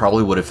 That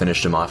probably would have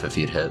finished him off if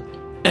he'd hit.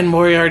 And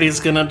Moriarty's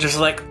gonna just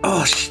like,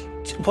 oh,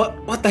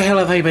 what the hell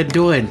have I been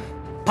doing?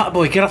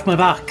 Potboy, get off my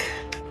back.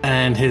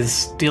 And his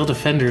steel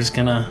defender's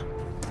gonna,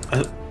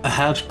 a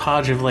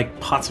hodgepodge of like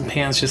pots and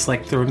pans just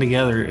like thrown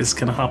together is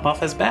gonna hop off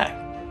his back.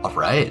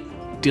 Alright.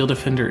 Steel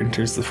defender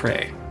enters the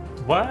fray.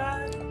 What?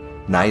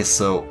 Nice,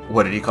 so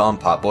what did he call him,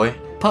 Potboy?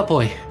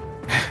 Potboy.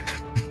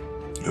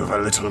 You're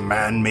a little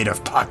man made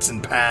of pots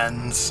and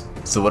pans.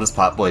 So what does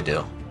Potboy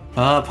do?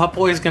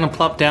 Potboy's gonna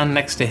plop down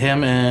next to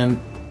him and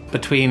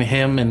between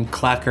him and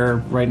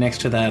Clacker right next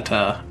to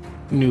that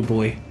new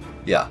boy.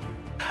 Yeah.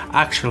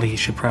 Actually, he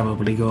should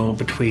probably go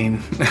between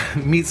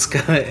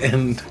Mitsuka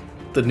and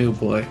the new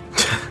boy,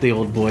 the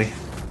old boy.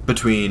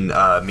 Between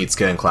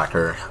Mitsuka and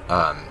Clacker,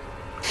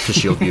 to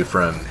shield you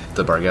from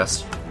the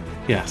Barghest?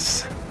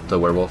 Yes. The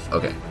werewolf?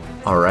 Okay.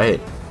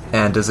 Alright.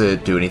 And does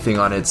it do anything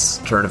on its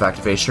turn of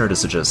activation, or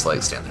does it just,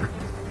 like, stand there?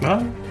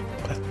 Well,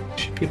 that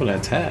should be able to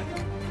attack.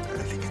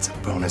 I think it's a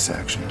bonus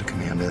action to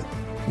command it.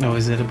 No,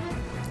 is it a...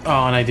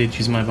 Oh, and I did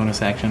use my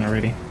bonus action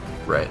already.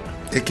 Right.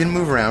 It can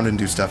move around and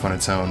do stuff on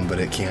its own, but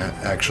it can't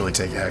actually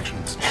take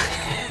actions.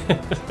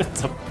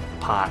 It's a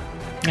pot.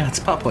 Yeah, it's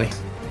Potboy.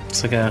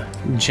 It's like a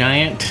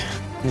giant,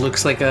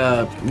 looks like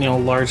a,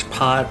 large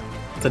pot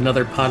with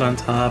another pot on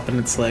top, and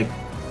it's like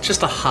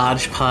just a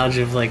hodgepodge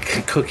of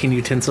like cooking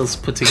utensils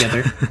put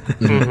together.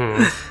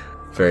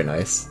 Very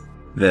nice.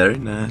 Very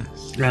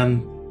nice.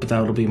 But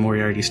that'll be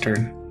Moriarty's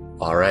turn.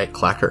 Alright,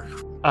 Clacker.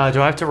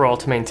 Do I have to roll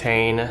to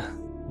maintain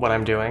what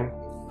I'm doing?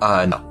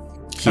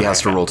 No. He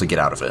has to roll to get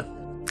out of it.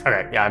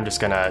 Okay, yeah, I'm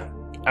just gonna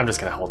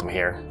hold him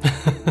here.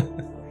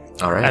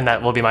 Alright. And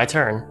that will be my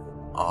turn.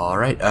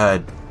 Alright,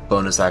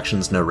 bonus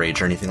actions, no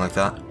rage or anything like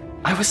that?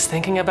 I was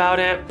thinking about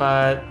it,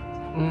 but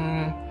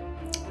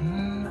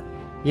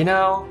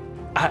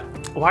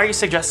why are you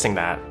suggesting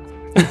that?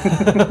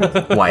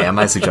 Why am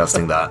I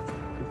suggesting that?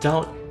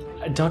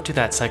 Don't do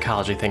that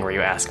psychology thing where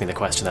you ask me the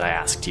question that I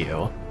asked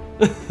you.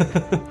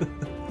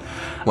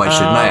 Why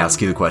shouldn't I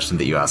ask you the question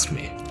that you asked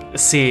me?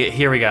 See,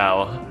 here we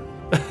go.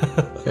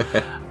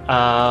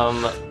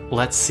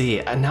 Let's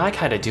see. Now I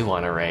kind of do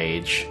want to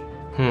rage.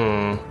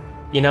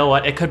 You know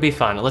what? It could be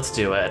fun. Let's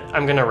do it.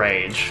 I'm gonna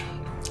rage.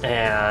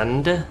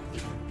 And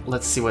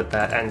let's see what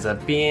that ends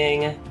up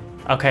being.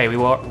 Okay, we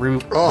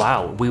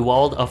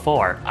rolled a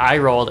 4. I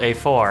rolled a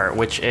 4,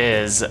 which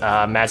is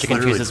magic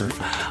infuses.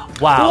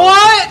 Wow.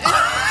 What?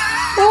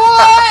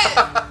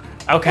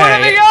 Okay. What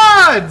are the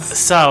odds?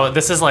 So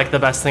this is like the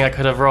best thing I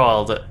could have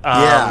rolled.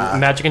 Yeah.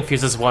 Magic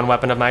infuses one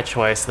weapon of my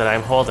choice that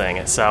I'm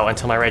holding. So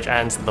until my rage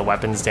ends, the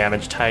weapon's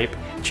damage type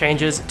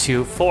changes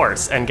to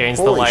force and gains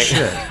the Holy light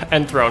shit.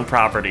 and thrown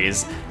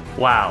properties.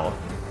 Wow.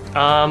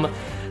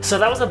 So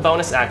that was a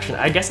bonus action.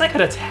 I guess I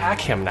could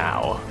attack him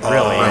now.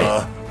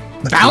 Really?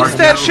 Bounce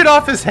that shit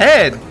off his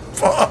head.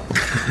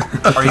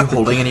 Are you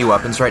holding any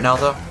weapons right now,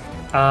 though?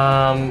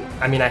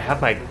 I mean, I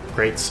have my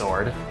great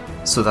sword.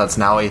 So that's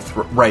now a...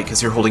 right,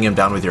 because you're holding him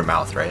down with your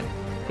mouth, right?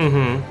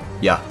 Mm-hmm.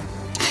 Yeah.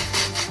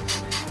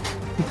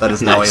 That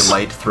is now Nice. a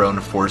light thrown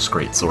force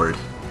greatsword.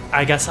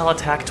 I guess I'll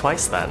attack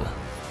twice then.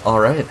 All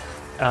right.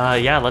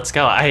 Yeah, let's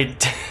go.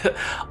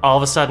 All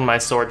of a sudden, my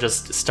sword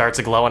just starts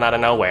glowing out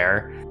of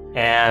nowhere,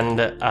 and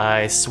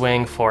I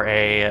swing for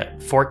a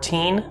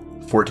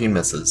 14 14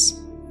 misses.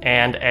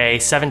 and a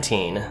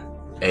 17.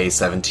 A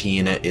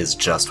 17 is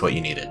just what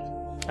you needed.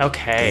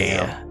 Okay.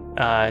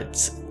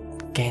 It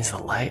gains the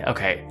light.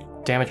 Okay.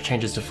 Damage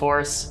changes to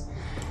force.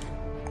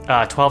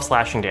 12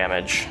 slashing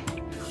damage.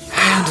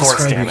 Force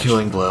Describe your damage.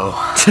 killing blow.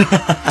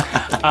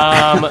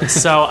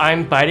 So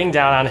I'm biting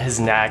down on his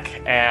neck,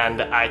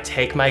 and I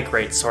take my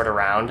greatsword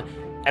around,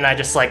 and I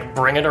just like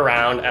bring it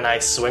around, and I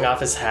swing off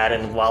his head,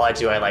 and while I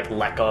do, I like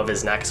let go of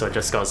his neck, so it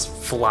just goes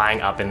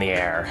flying up in the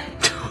air.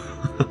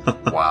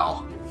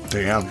 Wow.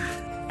 Damn.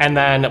 And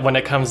then when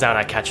it comes down,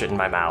 I catch it in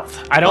my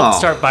mouth. I don't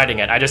start biting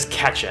it; I just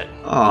catch it.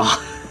 Oh.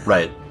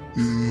 Right.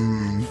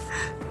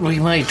 We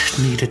might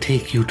need to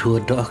take you to a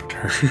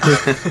doctor.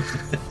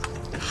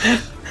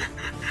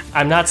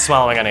 I'm not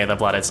swallowing any of the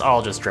blood; it's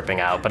all just dripping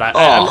out. But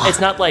it's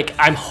not like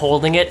I'm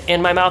holding it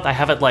in my mouth. I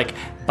have it like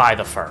by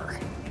the fur,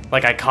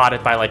 like I caught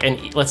it by like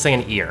let's say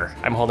an ear.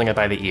 I'm holding it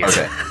by the ear.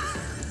 Okay.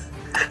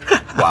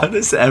 How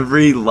does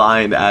every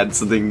line add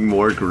something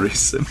more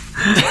gruesome?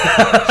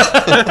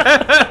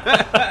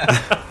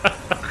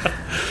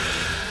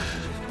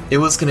 It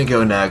was gonna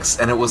go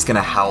next, and it was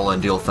gonna howl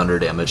and deal thunder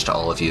damage to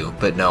all of you.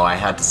 But no, I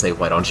had to say,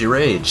 why don't you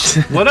rage?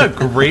 What a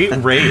great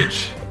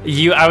rage.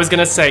 I was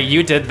gonna say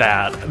you did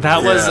that.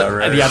 That was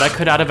right. yeah. That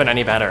could not have been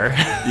any better.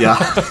 Yeah.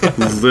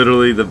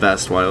 Literally the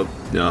best wild.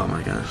 Oh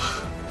my gosh.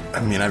 I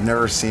mean, I've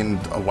never seen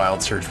a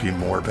wild surge be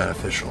more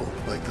beneficial.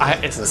 Like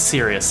that.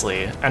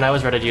 Seriously, and I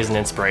was ready to use an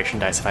inspiration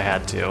dice if I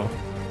had to.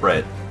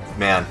 Right.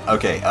 Man.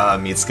 Okay,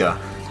 Mitsuka.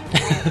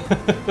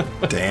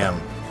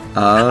 Damn.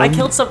 I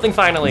killed something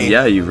finally.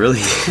 Yeah, you really.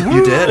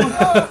 You did.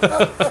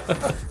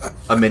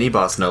 A mini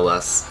boss, no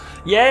less.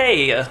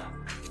 Yay!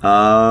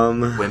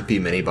 Wimpy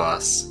mini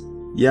boss.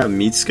 Yeah,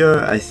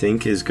 Mitsuka, I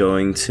think, is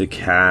going to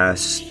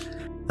cast.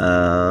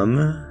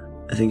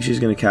 I think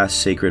she's going to cast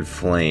Sacred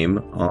Flame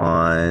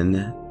on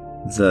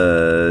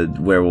the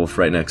werewolf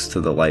right next to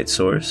the light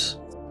source.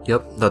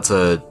 Yep, that's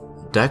a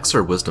Dex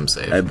or Wisdom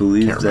save. I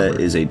believe Can't that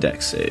remember. is a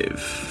Dex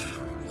save.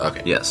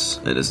 Okay.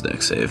 Yes, it is a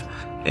Dex save.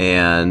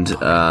 And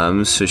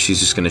so she's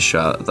just going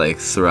to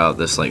throw out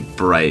this like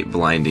bright,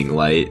 blinding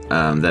light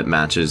that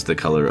matches the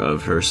color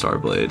of her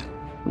Starblade,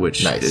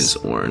 which Nice. is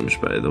orange,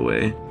 by the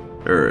way.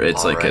 Or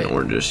it's like an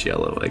Alright. orangish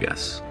yellow, I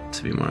guess,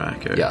 to be more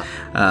accurate. Yeah.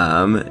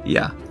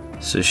 Yeah.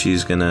 So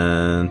she's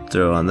gonna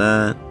throw on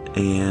that,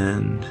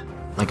 and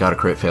I got a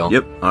crit fail.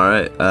 yep. All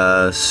right.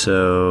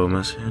 So I'm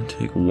just gonna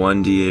take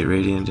 1d8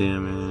 radiant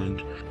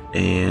damage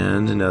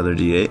and another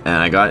d8, and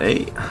I got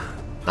 8.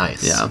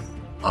 Nice. Yeah.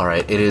 All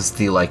right. It is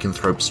the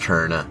Lycanthrope's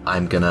turn.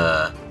 I'm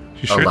gonna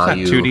You sure it's allow not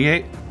you.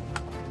 2d8?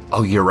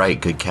 Oh, you're right.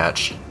 Good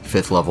catch.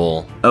 5th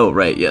level. Oh,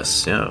 right.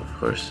 Yes. Yeah. Of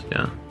course.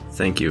 Yeah.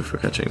 Thank you for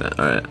catching that.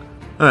 All right.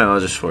 All right. Well,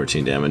 just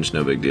 14 damage.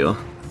 No big deal.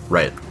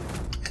 Right.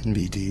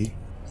 NBD.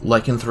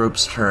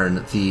 Lycanthrope's turn.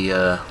 The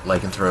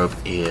Lycanthrope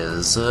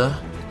is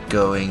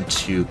going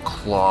to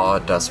claw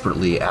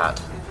desperately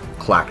at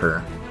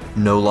Clacker.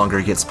 No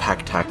longer gets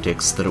pack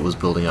tactics that it was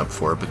building up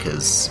for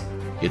because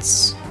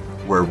its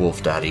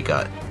werewolf daddy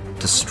got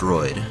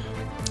destroyed.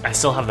 I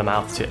still have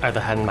the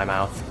head in my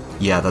mouth.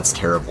 Yeah, that's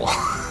terrible.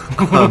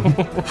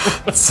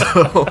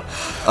 So,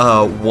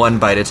 one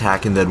bite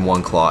attack and then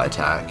one claw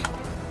attack.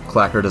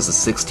 Clacker, does a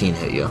 16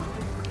 hit you?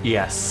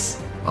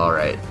 Yes.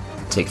 Alright.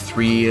 Take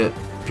 3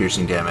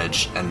 piercing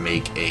damage and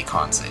make a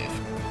con save.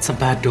 It's a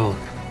bad dog.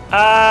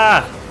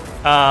 I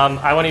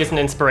want to use an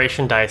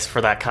inspiration dice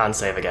for that con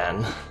save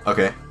again.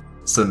 Okay.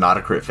 So not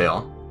a crit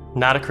fail.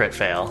 Not a crit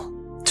fail.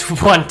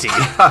 20.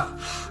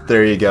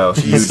 There you go.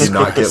 You do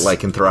not get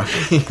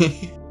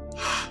lycanthropy.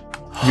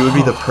 You would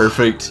be the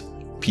perfect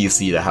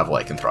PC to have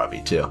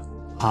lycanthropy, too.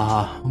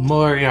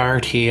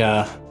 Moriarty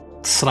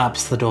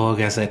slaps the dog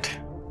as it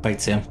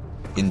bites him.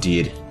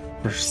 Indeed.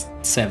 For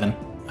 7.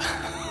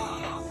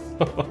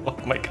 Oh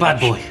my Bad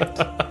gosh.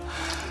 boy.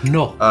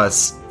 No,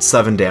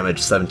 7 damage,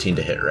 17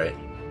 to hit, right?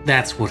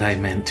 that's what I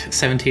meant.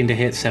 17 to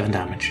hit, 7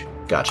 damage.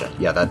 Gotcha.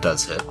 Yeah, that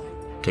does hit.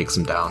 Takes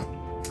him down.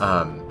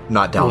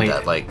 Not down Wait.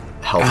 dead, like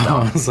health I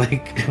down. was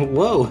like,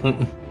 whoa.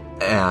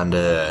 And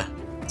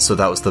so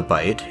that was the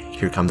bite.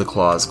 Here come the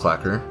claws,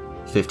 Clacker.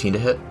 15 to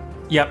hit.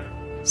 Yep.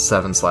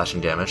 7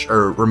 slashing damage.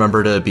 Or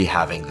remember to be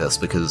having this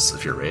because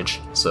of your rage.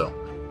 So,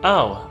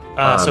 Oh.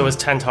 So it was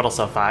 10 total,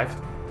 so 5?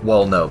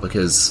 well, no,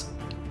 because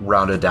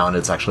rounded down,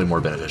 it's actually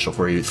more beneficial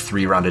for you.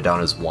 3 rounded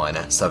down is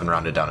 1. 7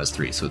 rounded down is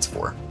 3, so it's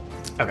 4.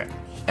 Okay.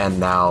 And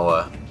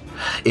now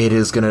it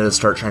is going to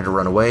start trying to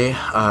run away.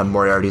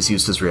 Moriarty's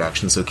used his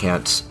reaction, so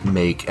can't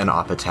make an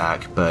op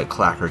attack, but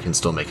Clacker can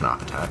still make an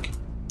op attack.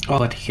 Oh,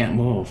 but he can't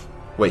move.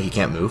 Wait, he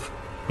can't move?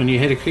 When you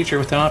hit a creature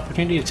with an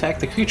opportunity to attack,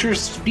 the creature's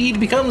speed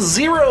becomes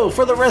 0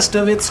 for the rest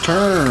of its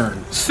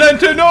turn.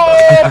 Sentinel!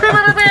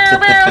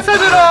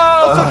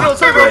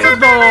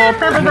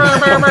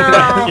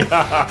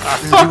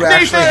 Do you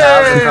actually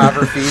have the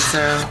proper feats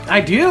now?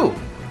 I do.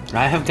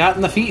 I have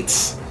gotten the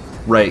feats.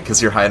 Right,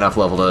 because you're high enough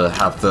level to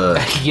have the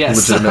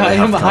Yes, legitimately I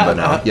have am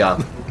combo high- now.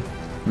 Yeah.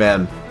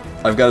 Man,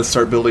 I've got to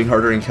start building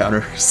harder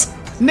encounters.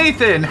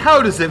 Nathan,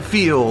 how does it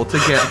feel to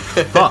get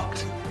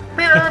fucked?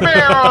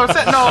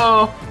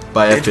 Sentinel!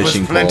 By a It was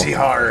fishing plenty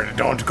pole. hard.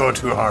 Don't go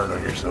too hard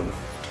on yourself.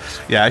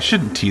 Yeah, I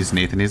shouldn't tease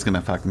Nathan. He's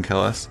gonna fucking kill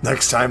us.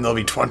 Next time there'll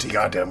be 20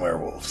 goddamn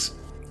werewolves.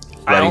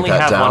 I Writing only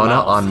that have one down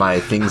mouth. on my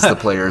things the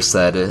player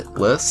said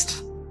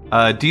list.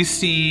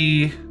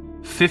 DC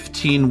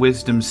 15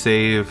 wisdom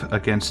save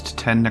against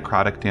 10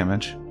 necrotic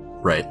damage.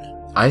 Right.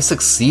 I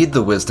succeed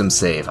the wisdom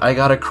save. I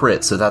got a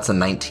crit, so that's a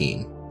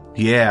 19.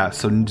 Yeah,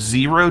 so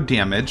 0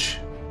 damage.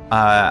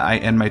 I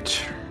end my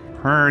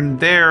turn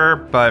there,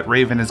 but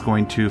Raven is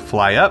going to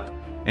fly up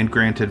and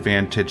grant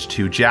advantage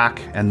to Jack,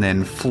 and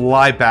then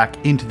fly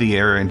back into the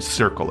air and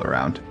circle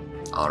around.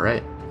 All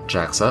right.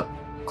 Jack's up.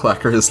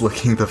 Clacker is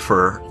licking the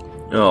fur.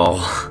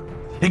 Oh,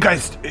 Hey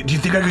guys, do you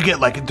think I could get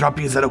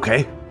lycanthropy? Is that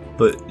okay?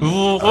 but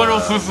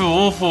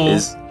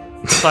is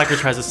Slacker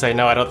tries to say,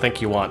 no, I don't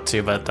think you want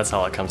to, but that's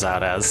all it comes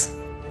out as.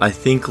 I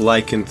think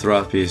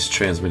lycanthropy is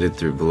transmitted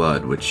through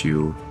blood, which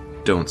you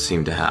don't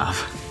seem to have.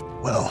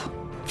 Well,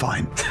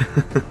 fine.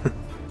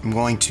 I'm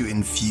going to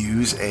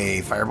infuse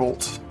a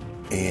firebolt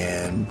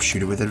and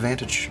shoot it with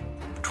advantage.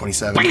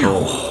 27.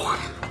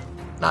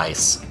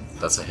 Nice.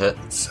 That's a hit.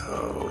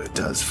 So it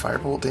does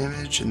firebolt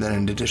damage and then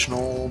an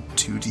additional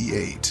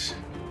 2d8.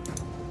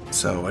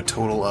 So a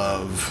total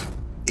of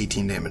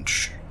 18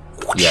 damage.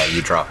 Yeah,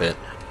 you drop it.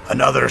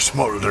 Another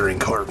smoldering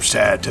corpse to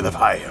add to the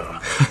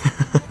pile.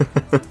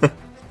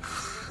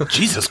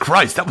 Jesus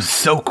Christ, that was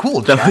so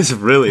cool, Jack. That was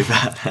really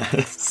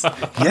badass.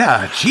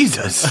 Yeah,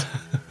 Jesus.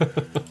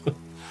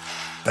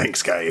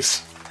 Thanks,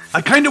 guys.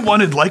 I kind of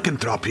wanted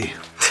lycanthropy.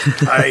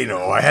 I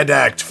know, I had to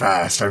act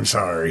fast. I'm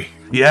sorry.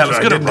 Yeah, I was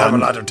I gonna didn't have a run.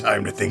 lot of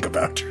time to think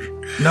about her.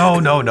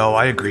 No,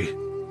 I agree.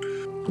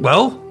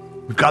 Well,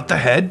 we've got the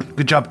head.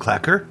 Good job,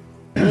 Clacker.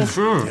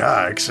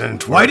 Yeah,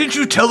 excellent work. Why did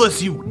you tell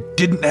us you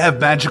didn't have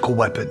magical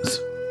weapons?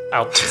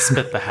 I'll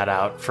spit the head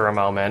out for a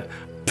moment.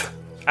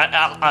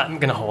 I'm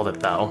gonna hold it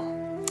though.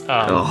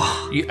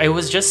 It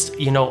was just,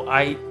 you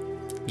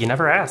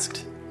never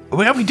asked.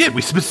 Well, we did.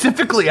 We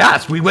specifically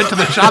asked. We went to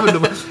the shop and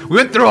we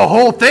went through a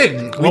whole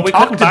thing. Well, we couldn't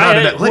talked about buy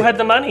it it. at Who had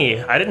the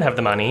money? I didn't have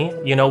the money.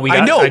 We got.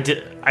 I know.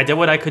 I did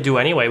what I could do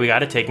anyway. We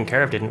got it taken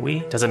care of, didn't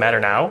we? Does it matter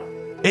now?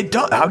 It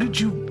does. How did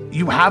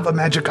you have a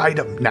magic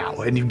item now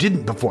and you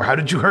didn't before? How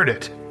did you hurt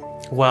it?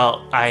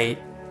 Well, I'm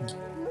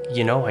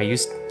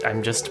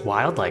just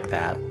wild like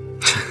that.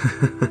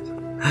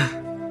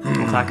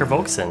 Clacker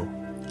Volkson.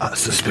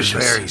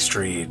 Suspicious. Very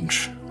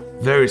strange.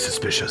 Very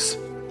suspicious.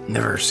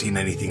 Never seen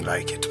anything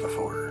like it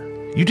before.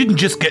 You didn't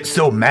just get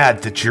so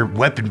mad that your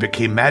weapon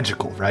became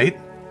magical, right?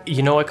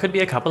 It could be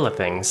a couple of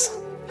things.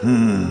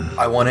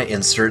 I want to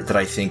insert that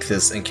I think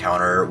this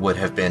encounter would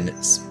have been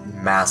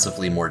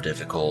massively more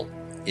difficult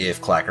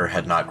if Clacker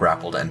had not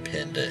grappled and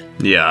pinned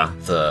Yeah.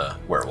 the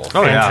werewolf.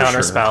 Oh, and yeah,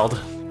 counterspelled.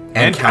 and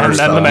And then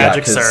counterspell, the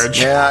magic 'cause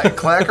surge. Yeah,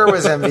 Clacker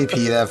was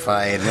MVP that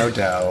fight, no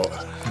doubt.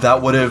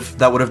 That would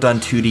have done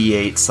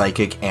 2d8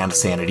 psychic and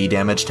sanity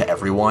damage to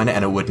everyone,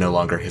 and it would no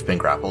longer have been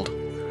grappled.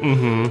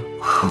 Mm-hmm.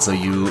 And so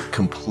you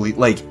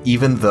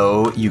even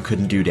though you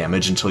couldn't do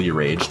damage until you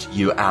raged,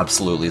 you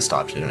absolutely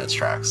stopped it in its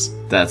tracks.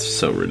 That's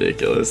so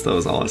ridiculous. That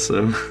was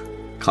awesome.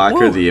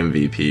 Clacker the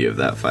MVP of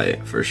that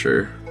fight, for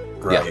sure.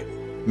 Right. Yeah.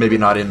 Maybe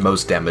not in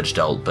most damage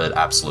dealt, but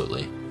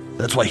absolutely.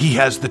 That's why he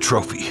has the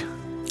trophy.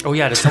 Oh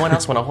yeah, does someone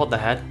else want to hold the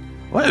head?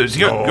 Well, it was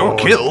your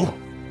kill.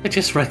 I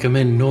just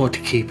recommend not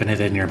keeping it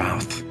in your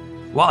mouth.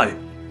 Why?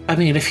 I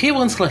mean, if he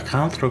wants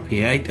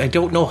lycanthropy, I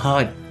don't know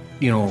how,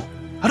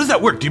 How does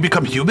that work? Do you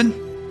become human?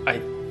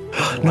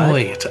 No,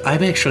 wait.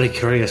 I'm actually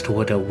curious to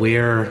what a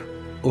were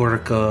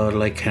orca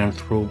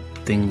lycanthrope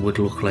thing would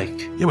look like.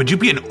 Yeah, would you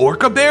be an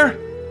orca bear?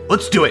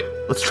 Let's do it.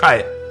 Let's try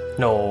it.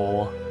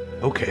 No.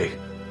 Okay.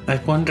 I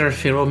wonder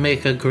if it'll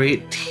make a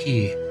great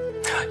tea.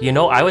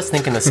 I was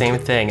thinking the same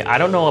thing. I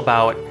don't know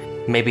about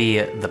maybe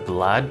the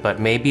blood, but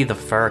maybe the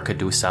fur could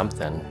do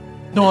something.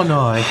 No, it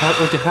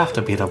would have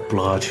to be the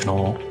blood,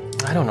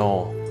 I don't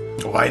know.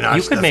 Why not?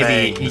 You could the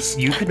maybe fangs?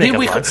 you could make a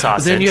blood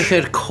sausage. Then you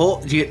could call.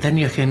 Then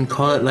you can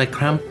call it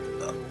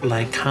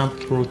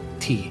lycanthrope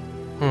tea.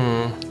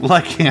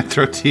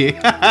 Lycanthropy.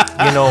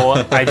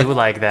 I do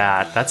like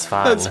that. That's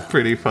fun. That's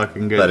pretty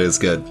fucking good. That is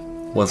good.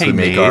 Once Hey, we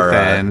make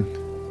Nathan.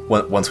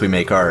 once we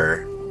make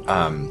our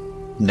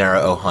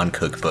Nara Ohan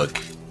cookbook,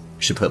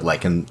 we should put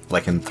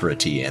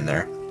lycanthropy in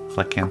there.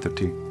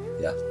 Lycanthropy.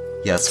 Yeah.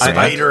 Yes.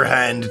 Spider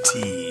hand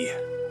tea.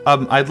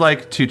 I'd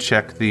like to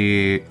check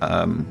the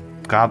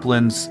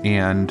goblins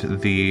and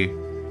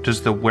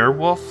does the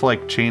werewolf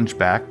change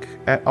back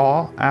at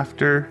all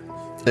after?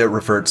 It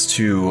reverts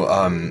to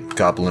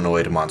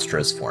goblinoid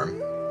monstrous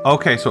form.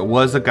 Okay, so it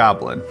was a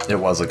goblin. It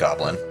was a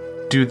goblin.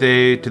 Do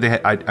they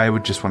I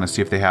would just want to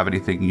see if they have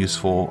anything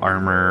useful,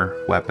 armor,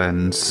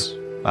 weapons,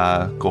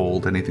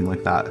 gold, anything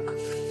like that.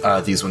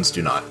 These ones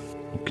do not.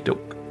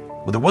 Okey-doke.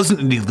 Well, there wasn't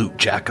any loot,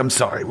 Jack. I'm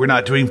sorry. We're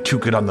not doing too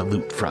good on the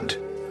loot front.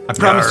 I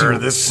promise Arr, you,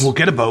 this- we'll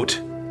get a boat.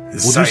 The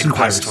We'll do side some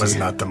quest was piracy.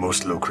 not the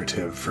most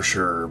lucrative, for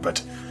sure,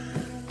 but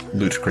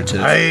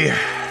Lucrative.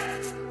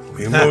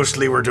 we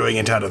mostly were doing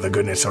it out of the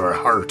goodness of our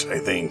heart, I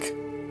think.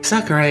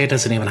 Zachariah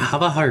doesn't even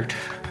have a heart.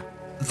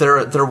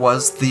 There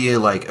was the,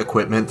 like,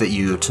 equipment that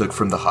you took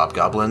from the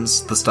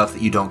hobgoblins. The stuff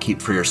that you don't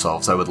keep for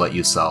yourselves, I would let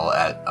you sell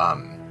at,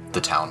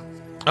 the town.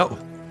 Oh,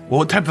 well,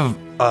 what type of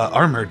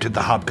armor did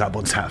the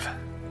hobgoblins have?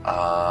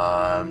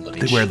 Let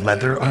me They wear check.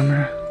 leather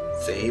armor?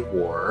 They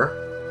wore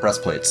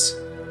breastplates.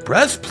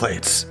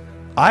 Breastplates?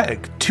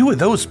 2 of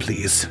those,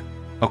 please.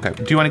 Okay.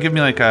 Do you want to give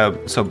me like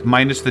so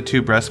minus the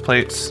 2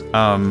 breastplates? Do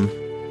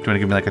you want to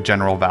give me like a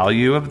general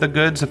value of the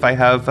goods if I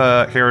have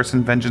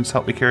Harrison Vengeance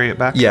help me carry it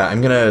back? Yeah,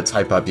 I'm gonna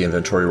type up the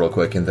inventory real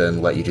quick and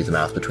then let you do the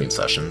math between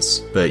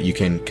sessions. But you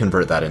can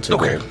convert that into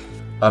gold.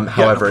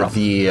 However, no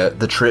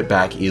the trip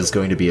back is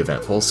going to be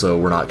eventful, so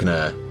we're not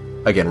gonna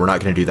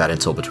do that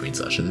until between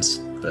sessions.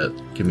 But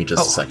give me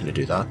just a second to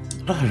do that.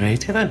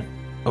 Alrighty then.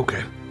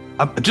 Okay.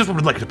 I just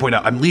would like to point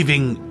out, I'm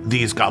leaving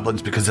these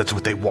goblins because that's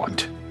what they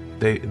want.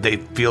 They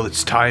feel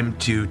it's time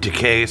to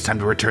decay, it's time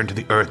to return to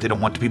the earth. They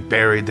don't want to be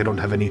buried, they don't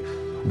have any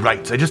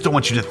rights. I just don't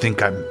want you to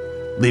think I'm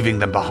leaving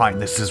them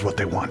behind. This is what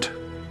they want.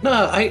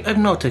 No,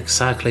 I'm not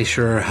exactly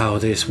sure how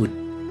this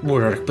would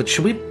work, but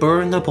should we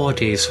burn the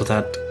body so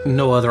that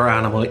no other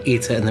animal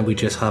eats it and then we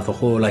just have a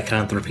whole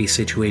lycanthropy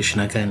situation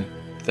again?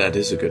 That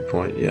is a good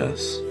point,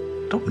 yes.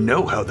 Don't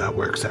know how that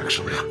works,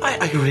 actually.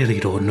 I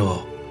really don't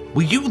know.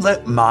 Will you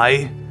let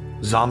my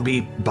zombie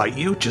bite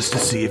you just to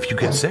see if you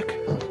get sick?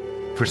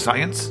 For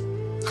science?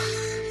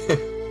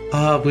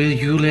 Will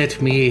you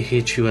let me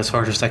hit you as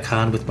hard as I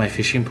can with my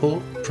fishing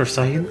pole for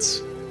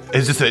science?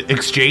 Is this an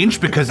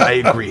exchange? Because I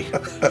agree.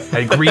 I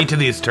agree to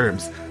these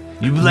terms.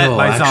 You let No,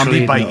 my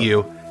zombie actually, bite no.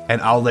 you,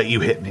 and I'll let you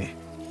hit me.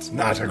 It's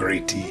not a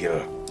great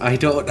deal. I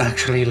don't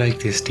actually like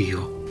this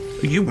deal.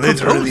 You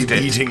Literally proposed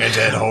it. beating a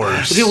dead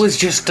horse. It was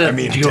just I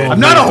mean,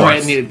 I'm not a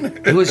horse.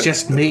 It was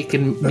just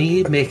making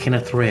a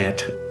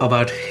threat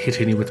about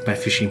hitting you with my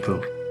fishing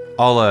pole.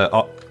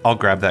 I'll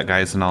grab that,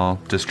 guys, and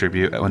I'll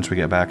distribute once we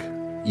get back.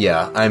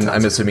 Yeah,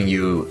 I'm assuming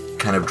you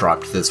kind of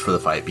dropped this for the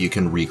fight, but you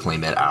can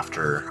reclaim it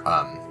after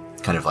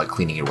kind of like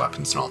cleaning your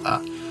weapons and all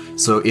that.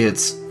 So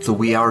it's the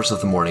wee hours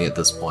of the morning at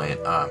this point.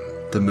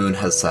 The moon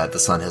has set, the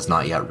sun has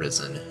not yet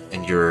risen,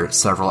 and you're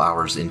several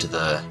hours into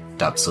the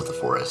depths of the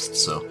forest.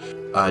 So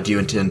do you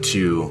intend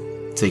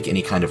to take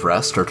any kind of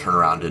rest or turn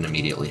around and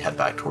immediately head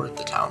back toward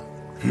the town?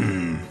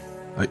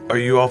 Are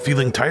you all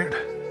feeling tired?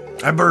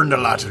 I burned a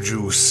lot of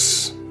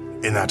juice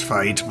in that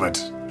fight, but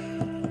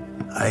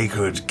I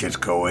could get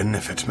going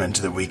if it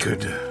meant that we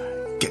could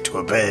get to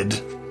a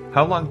bed.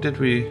 How long did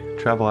we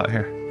travel out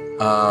here?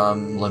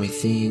 Let me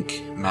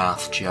think.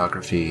 Math,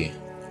 geography.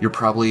 You're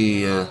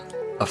probably a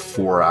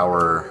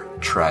 4-hour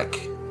trek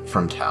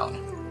from town.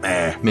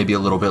 Maybe a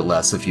little bit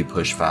less if you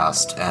push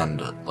fast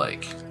and,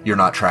 like, you're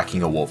not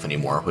tracking a wolf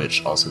anymore,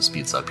 which also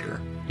speeds up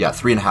your... Yeah,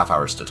 3.5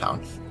 hours to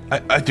town.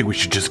 I think we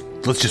should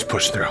let's just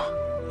push through.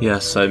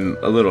 Yes, I'm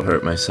a little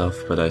hurt myself,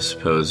 but I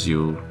suppose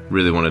you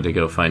really wanted to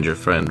go find your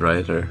friend,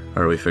 right? Or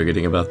are we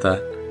forgetting about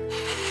that?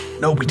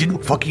 No, we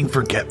didn't fucking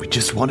forget. We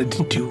just wanted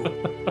to do...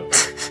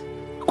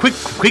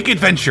 quick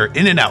adventure,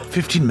 in and out,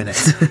 15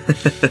 minutes.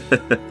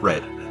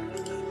 Right.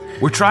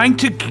 We're trying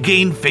to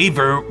gain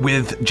favor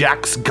with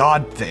Jack's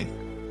god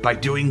thing by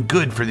doing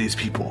good for these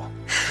people.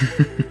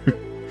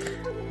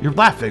 You're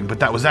laughing, but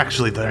that was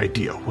actually the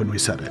idea when we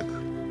said it.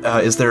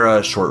 Is there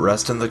a short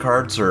rest in the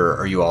cards, or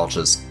are you all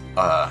just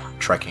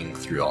trekking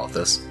through all of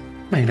this?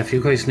 Man, if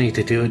you guys need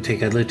to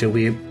take a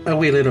wee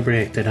little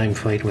break, then I'm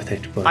fine with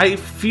it. But I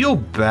feel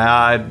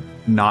bad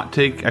not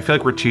take. I feel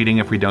like we're cheating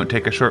if we don't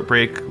take a short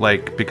break,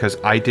 like because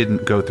I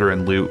didn't go through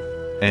and loot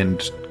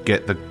and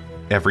get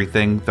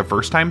everything the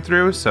first time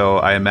through. So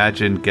I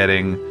imagine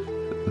getting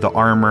the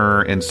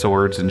armor and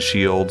swords and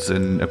shields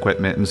and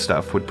equipment and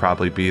stuff would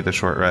probably be the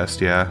short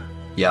rest. Yeah.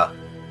 Yeah.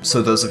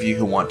 So those of you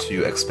who want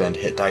to expend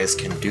hit dice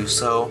can do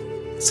so.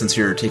 Since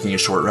you're taking a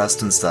short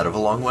rest instead of a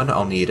long one,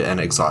 I'll need an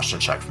exhaustion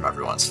check from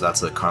everyone. So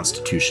that's a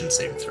Constitution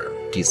saving throw,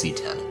 DC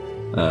 10.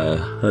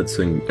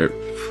 Hudson...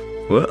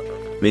 what?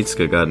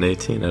 Mitsuka got an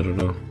 18. I don't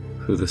know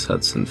who this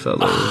Hudson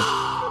fellow is.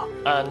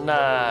 A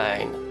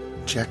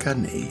 9. Check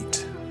an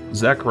 8.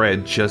 Zachariah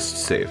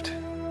just saved.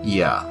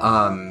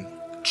 Yeah,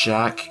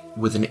 Jack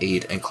with an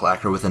 8 and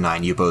Clacker with a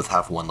 9, you both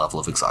have 1 level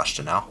of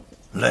exhaustion now.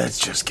 Let's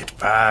just get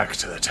back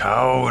to the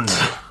town.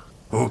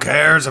 Who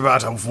cares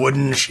about a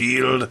wooden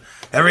shield?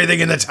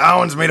 Everything in the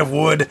town's made of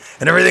wood,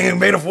 and everything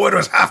made of wood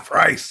was half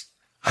price.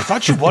 I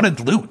thought you wanted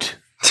loot.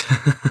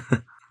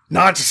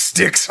 Not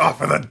sticks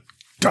off of the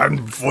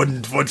darn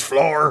wood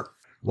floor.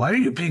 Why are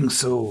you being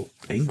so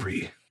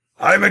angry?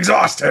 I'm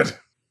exhausted.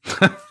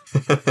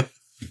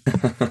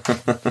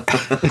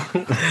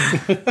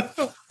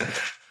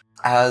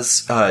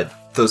 As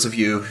those of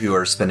you who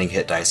are spending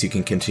hit dice, you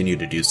can continue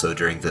to do so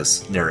during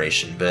this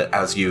narration, but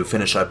as you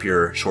finish up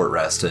your short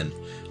rest and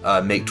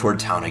make toward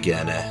town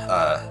again,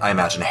 I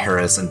imagine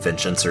Harris and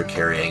Vengeance are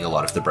carrying a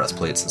lot of the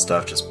breastplates and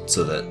stuff, just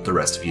so that the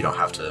rest of you don't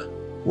have to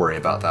worry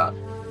about that.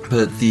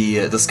 But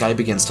the sky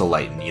begins to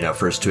lighten,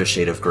 first to a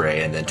shade of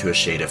gray and then to a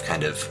shade of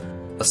kind of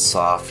a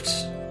soft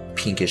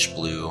pinkish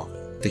blue,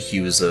 the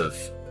hues of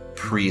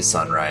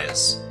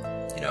pre-sunrise,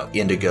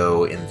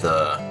 indigo in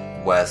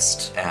the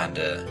west and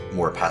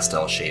more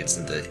pastel shades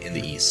in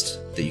the east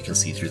that you can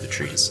see through the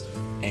trees.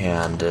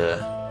 And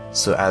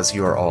so as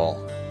you are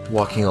all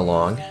walking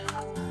along,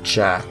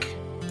 Jack,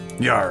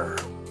 Yar.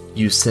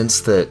 you sense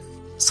that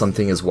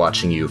something is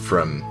watching you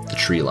from the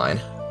tree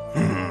line.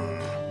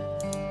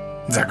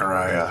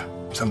 Zachariah,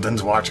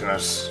 something's watching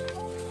us.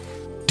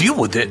 Deal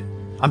with it.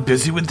 I'm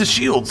busy with the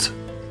shields.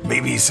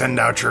 Maybe send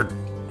out your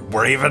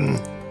Raven.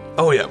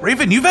 Oh yeah,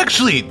 Raven, you've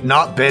actually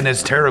not been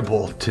as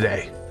terrible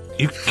today.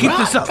 You keep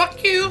this up.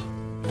 Fuck you.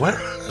 What?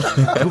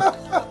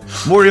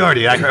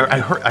 Moriarty, I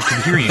heard, I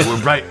can hear you.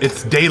 We're right.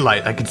 It's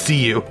daylight. I can see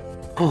you.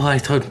 Oh, I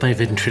thought my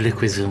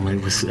ventriloquism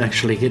was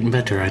actually getting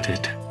better at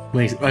it.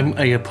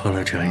 I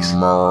apologize.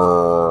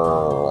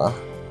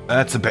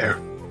 That's a bear.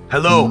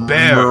 Hello,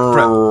 bear.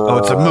 Oh,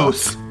 it's a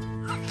moose.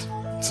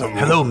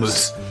 Hello,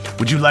 moose.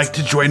 Would you like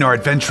to join our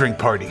adventuring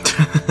party?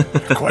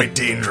 Quite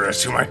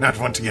dangerous. You might not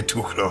want to get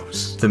too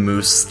close. The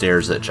moose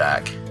stares at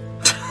Jack.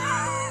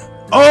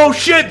 Oh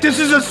shit! This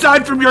is a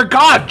sign from your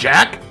god,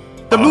 Jack.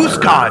 The moose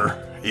god.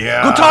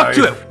 Yeah. Go talk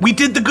to it. We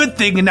did the good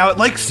thing, and now it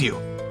likes you.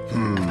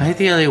 Am I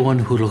the only one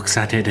who looks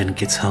at it and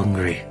gets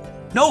hungry?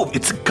 No,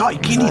 it's a god. You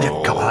can't eat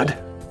a god.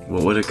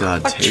 What would a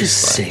god taste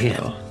Just like? say it.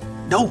 though?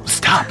 No,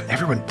 stop,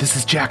 everyone. This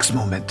is Jack's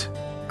moment.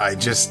 I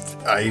just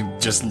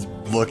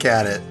look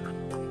at it.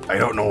 I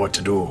don't know what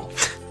to do.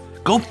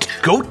 Go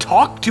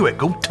talk to it.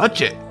 Go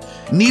touch it.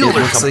 Kneel It or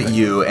looks something. at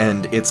you,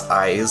 and its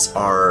eyes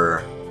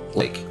are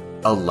like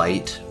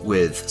alight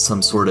with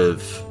some sort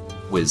of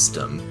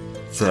wisdom.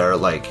 They're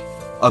like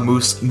a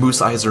moose.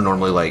 Moose eyes are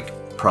normally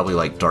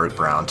probably dark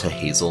brown to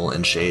hazel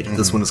in shade.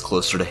 This one is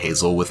closer to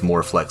hazel with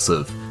more flecks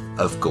of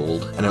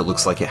gold, and it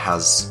looks like it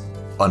has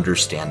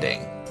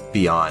understanding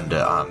beyond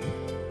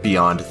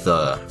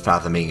the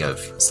fathoming of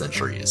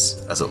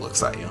centuries as it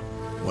looks at you.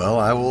 Well,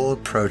 I will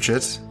approach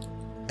it,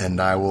 and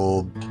I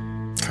will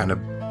kind of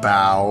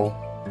bow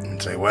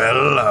And say,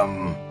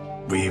 well,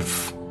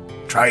 we've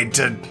tried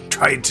to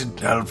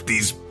help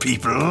these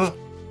people.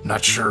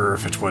 Not sure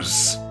if it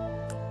was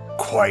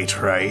quite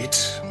right,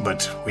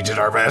 but we did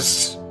our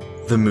best.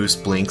 The moose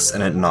blinks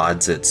and it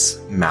nods its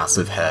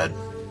massive head,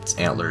 its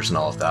antlers and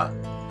all of that.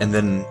 And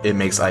then it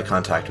makes eye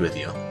contact with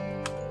you.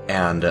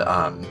 And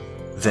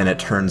then it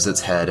turns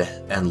its head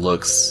and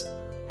looks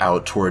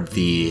out toward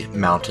the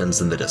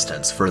mountains in the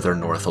distance, further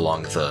north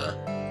along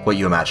what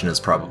you imagine is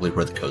probably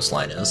where the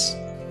coastline is.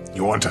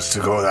 You want us to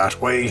go that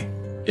way?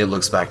 It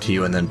looks back to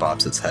you and then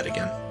bobs its head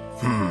again.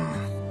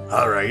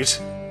 All right.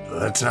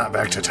 That's not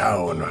back to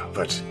town,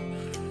 but...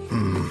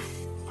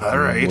 All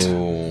right.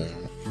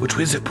 Which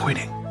way is it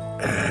pointing?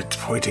 It's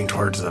pointing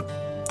towards the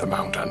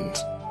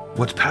mountains.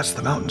 What's past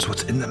the mountains?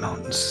 What's in the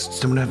mountains? Does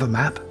someone have a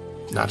map?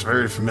 Not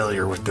very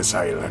familiar with this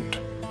island.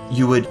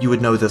 You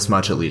would know this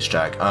much at least,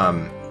 Jack.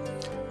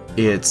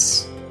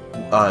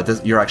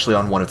 You're actually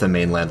on one of the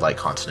mainland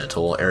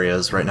continental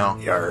areas right now.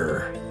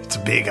 It's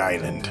a big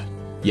island.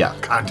 Yeah.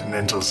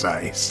 Continental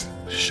sized.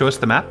 Show us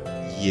the map.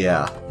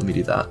 Yeah, let me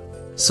do that.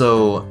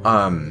 So,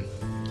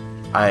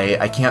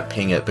 I can't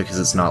ping it because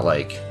it's not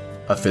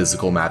a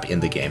physical map in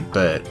the game,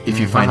 but if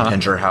you find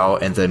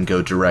Pengerhau and then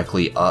go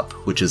directly up,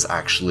 which is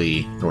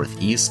actually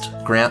northeast,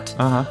 Grant,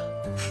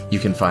 you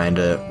can find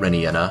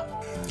Reniena.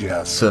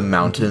 Yes. The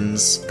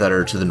mountains that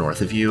are to the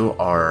north of you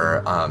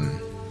are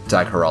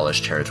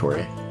Dagharalish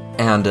territory.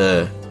 And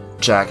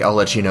Jack, I'll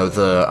let you know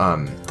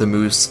the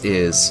moose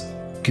is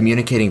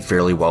communicating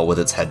fairly well with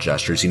its head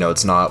gestures.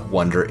 It's not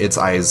its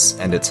eyes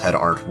and its head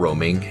aren't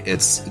roaming.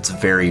 It's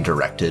very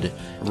directed.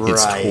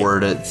 It's Right.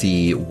 toward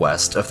the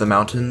west of the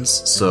mountains.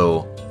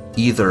 So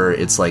either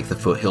it's the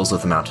foothills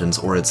of the mountains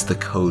or it's the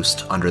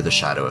coast under the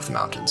shadow of the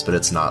mountains, but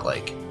it's not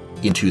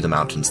into the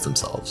mountains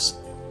themselves.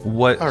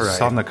 What's All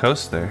right. on the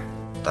coast there?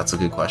 That's a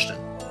good question.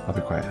 I'll be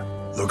quiet.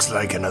 Looks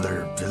like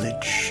another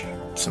village,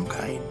 some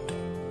kind.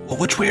 Well,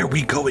 which way are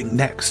we going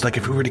next?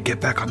 If we were to get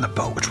back on the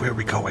boat, which way are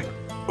we going?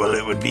 Well,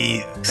 it would be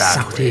that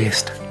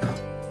Southeast.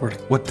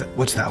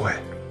 What's that way?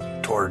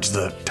 way, towards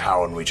the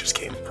town we just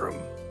came from.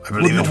 I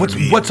believe it would what's,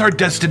 be... what's our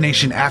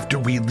destination after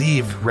we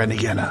leave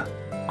Reniena?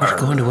 We're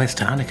going to West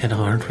Annika,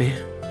 now, aren't we?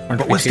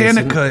 But West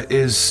Annika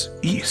is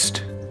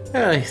east.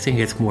 I think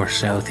it's more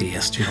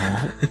southeast,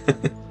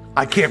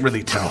 I can't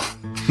really tell.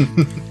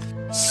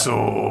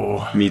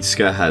 So...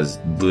 Mitsuka has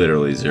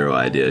literally zero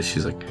idea.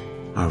 She's like,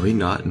 are we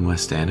not in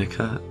West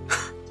Annika?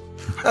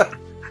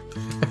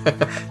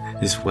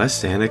 Is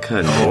West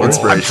Annika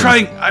north?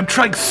 I'm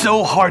trying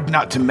so hard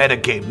not to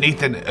metagame.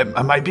 Nathan,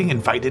 am I being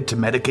invited to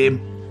metagame?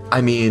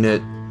 I mean,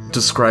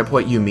 describe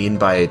what you mean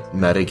by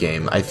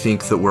metagame. I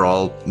think that we're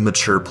all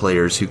mature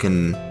players who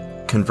can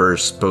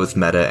converse both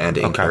meta and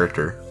in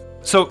character.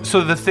 So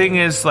the thing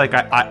is,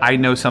 I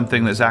know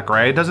something that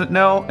Zachariah doesn't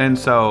know, and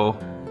so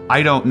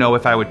I don't know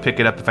if I would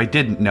pick it up if I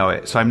didn't know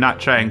it. So I'm not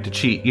trying to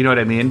cheat. You know what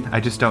I mean? I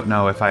just don't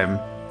know if I'm...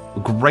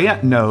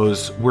 Grant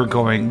knows we're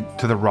going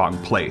to the wrong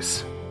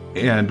place.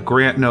 And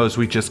Grant knows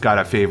we just got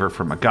a favor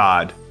from a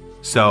god.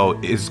 So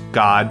is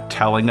God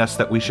telling us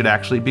that we should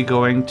actually be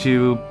going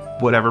to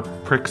whatever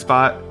prick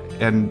spot?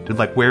 And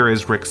like, where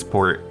is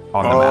Ricksport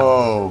on the map?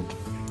 Oh,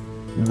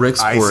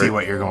 Ricksport, I see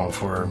what you're going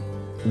for.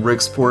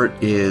 Ricksport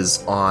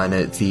is on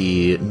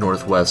the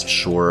northwest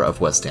shore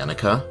of West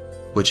Danica,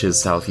 which is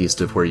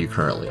southeast of where you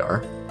currently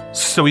are.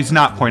 So he's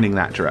not pointing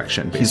that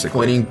direction, basically. He's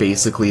pointing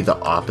basically the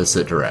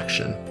opposite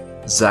direction.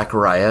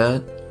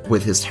 Zachariah,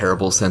 with his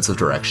terrible sense of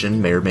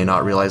direction, may or may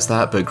not realize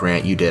that, but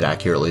Grant, you did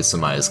accurately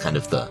surmise kind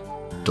of the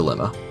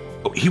dilemma.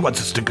 Oh, he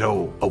wants us to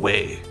go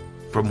away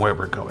from where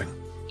we're going.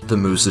 The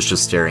moose is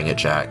just staring at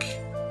Jack.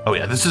 Oh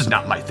yeah, this is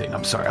not my thing.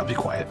 I'm sorry. I'll be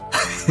quiet.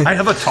 I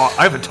have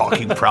a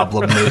talking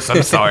problem, Moose.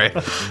 I'm sorry.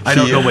 I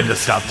don't know when to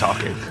stop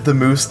talking. The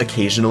moose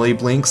occasionally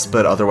blinks,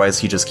 but otherwise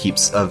he just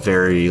keeps a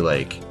very,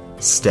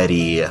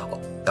 steady,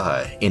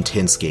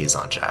 intense gaze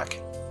on Jack.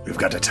 We've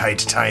got a tight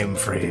time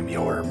frame,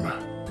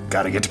 Yorm.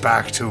 Gotta get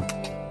back to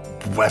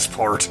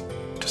Westport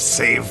to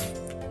save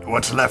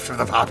what's left of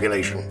the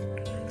population.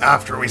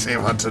 After we save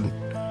Hudson.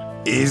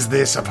 Is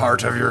this a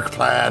part of your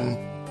plan?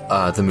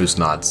 The moose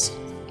nods.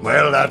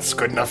 Well, that's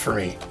good enough for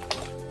me.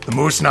 The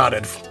moose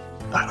nodded.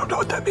 I don't know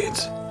what that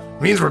means.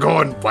 Means we're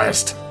going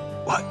west.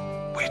 What?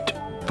 Wait,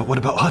 but what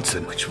about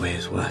Hudson? Which way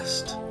is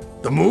west?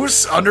 The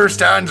moose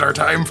understands our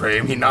time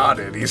frame. He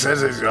nodded. He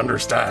says he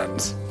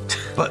understands.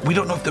 But we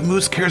don't know if the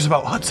Moose cares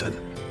about Hudson.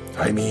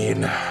 I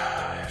mean,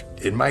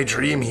 in my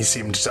dream, he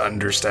seemed to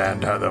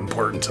understand the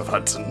importance of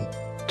Hudson.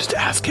 Just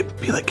ask him.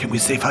 Be like, can we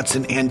save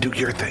Hudson and do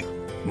your thing?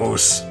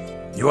 Moose,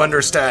 you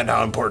understand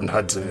how important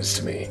Hudson is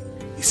to me.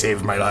 He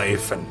saved my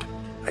life, and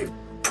I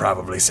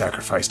probably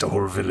sacrificed a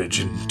whole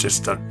village in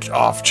just the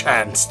off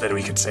chance that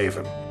we could save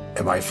him.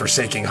 Am I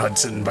forsaking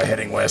Hudson by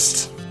heading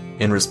west?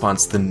 In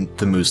response, the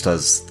moose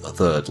does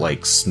the,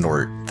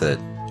 snort that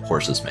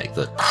horses make.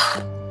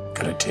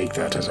 Gonna take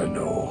that as a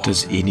no.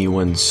 Does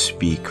anyone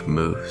speak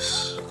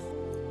moose?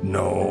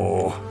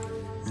 No.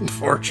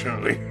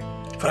 Unfortunately.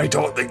 But I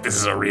don't think this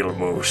is a real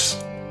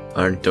moose.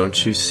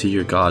 Don't you see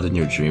your god in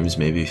your dreams?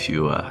 Maybe if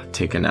you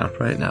take a nap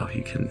right now,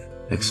 he can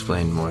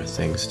explain more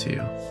things to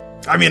you.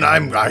 I mean,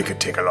 I could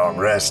take a long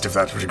rest if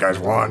that's what you guys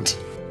want.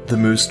 The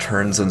moose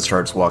turns and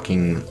starts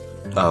walking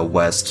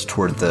west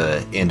toward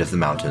the end of the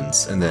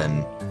mountains, and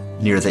then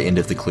near the end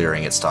of the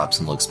clearing, it stops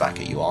and looks back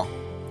at you all.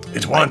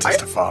 It wants us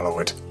to follow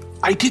it.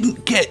 I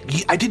didn't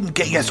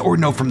get yes or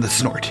no from the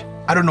snort.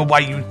 I don't know why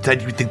you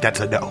said you think that's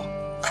a no.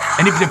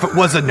 And even if it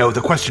was a no,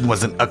 the question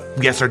wasn't a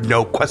yes or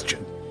no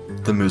question.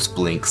 The moose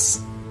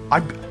blinks.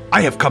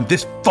 I have come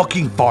this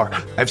fucking far.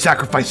 I've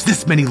sacrificed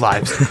this many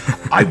lives.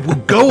 I will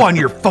go on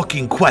your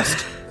fucking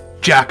quest.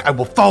 Jack, I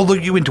will follow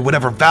you into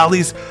whatever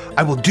valleys.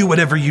 I will do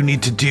whatever you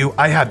need to do.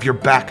 I have your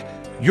back.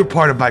 You're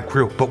part of my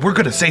crew, but we're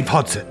gonna save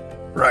Hudson.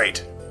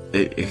 Right.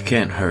 It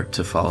can't hurt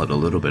to follow it a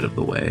little bit of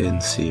the way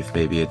and see if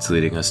maybe it's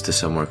leading us to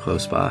somewhere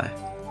close by.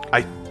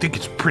 I think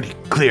it's pretty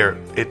clear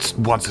it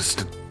wants us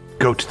to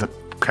go to the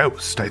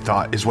coast, I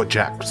thought, is what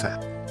Jack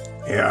said.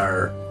 Yeah,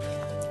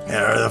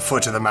 or the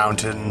foot of the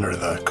mountain or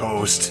the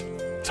coast.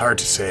 It's hard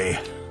to say,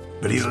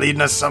 but he's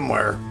leading us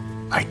somewhere.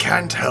 I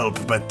can't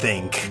help but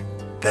think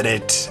that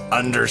it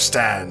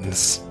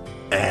understands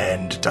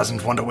and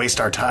doesn't want to waste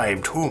our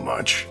time too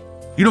much.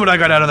 You know what I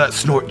got out of that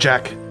snort,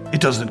 Jack? It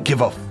doesn't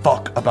give a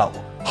fuck about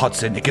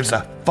Hudson. It gives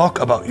a fuck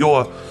about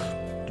your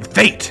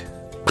fate.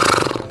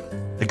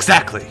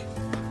 Exactly.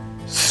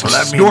 So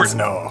that means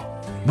no.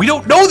 We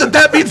don't know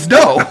that means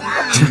no.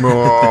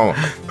 No.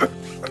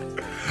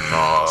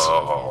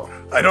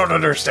 I don't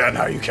understand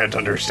how you can't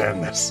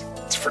understand this.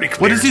 It's pretty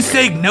clear. What is he to me.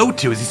 saying no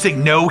to? Is he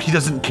saying no, he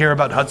doesn't care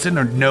about Hudson,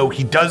 or no,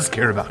 he does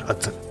care about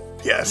Hudson?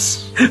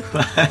 Yes.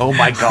 Oh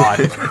my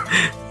god.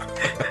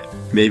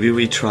 Maybe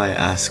we try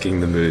asking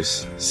the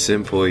moose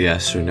simple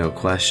yes or no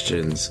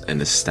questions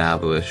and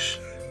establish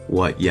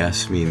what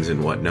yes means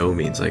and what no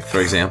means. Like,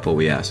 for example,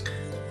 we ask,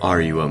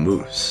 are you a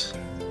moose?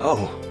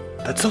 Oh,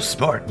 that's so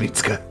smart,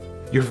 Mitsuka.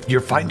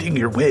 You're finding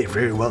your way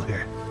very well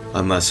here.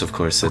 Unless, of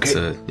course, it's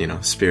Okay.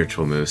 a,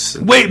 spiritual moose.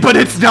 Wait, but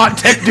it's not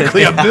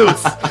technically a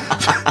moose.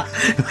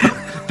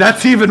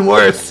 That's even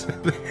worse.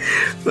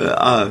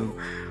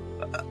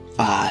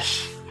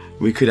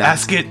 We could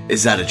Ask it.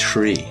 Is that a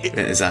tree?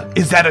 Is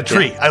that a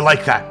tree? I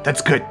like that.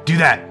 That's good. Do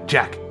that,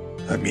 Jack.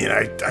 I mean,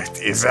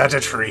 is that a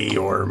tree,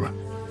 Orm?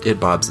 It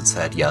bobs its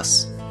head,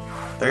 yes.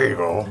 There you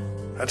go.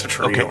 That's a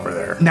tree Okay. over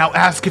there. Now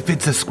ask if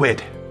it's a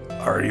squid.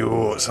 Are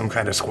you some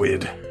kind of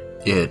squid?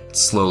 It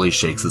slowly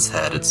shakes its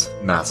head, its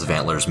massive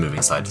antlers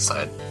moving side to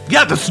side.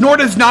 Yeah, the snort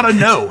is not a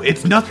no.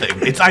 It's nothing.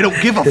 It's I don't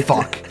give a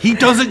fuck. He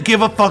doesn't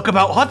give a fuck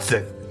about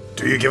Hudson.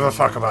 Do you give a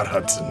fuck about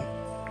Hudson?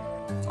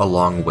 A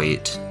long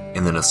wait,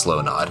 and then a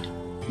slow nod.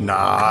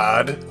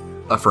 Nod.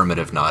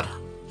 Affirmative nod.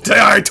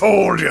 I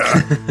told you.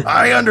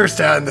 I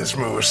understand this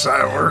moose.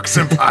 I work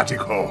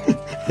simpatico.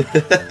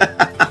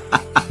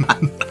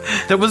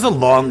 There was a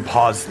long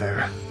pause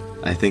there.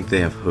 I think they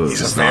have hooves,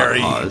 He's a not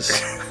very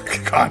paws.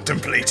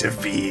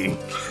 contemplative being.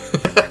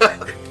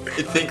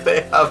 I think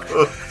they have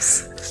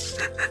hooves.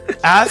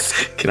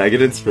 Ask Can I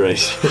get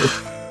inspiration?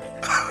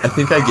 I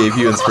think I gave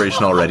you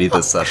inspiration already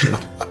this session.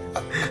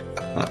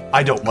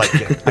 I don't like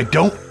it. I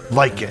don't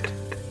like it.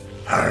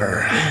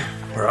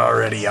 We're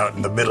already out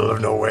in the middle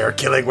of nowhere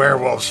killing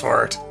werewolves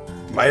for it.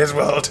 Might as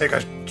well take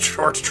a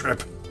short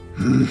trip.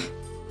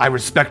 I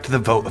respect the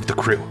vote of the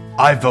crew.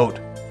 I vote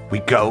we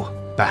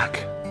go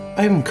back.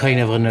 I'm kind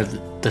of under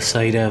the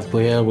side of,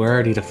 well, we're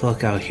already the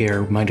fuck out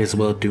here. Might as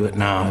well do it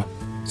now.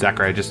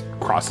 Zachariah just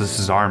crosses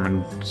his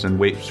arm and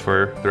waits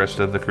for the rest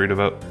of the crew to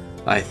vote.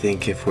 I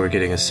think if we're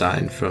getting a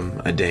sign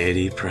from a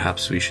deity,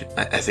 perhaps we should.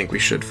 I think we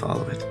should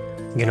follow it.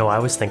 You know, I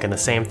was thinking the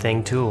same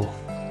thing too.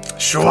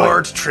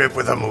 Short trip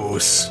with a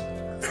moose.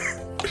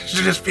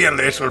 Should just be a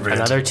little bit.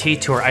 Another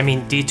detour.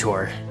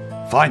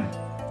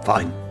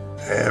 Fine.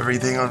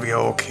 Everything will be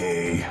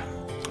okay.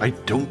 I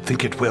don't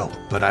think it will,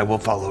 but I will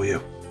follow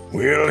you.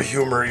 We'll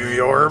humor you,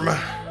 Yorm.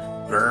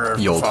 We're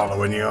Yold.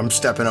 Following you. I'm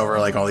stepping over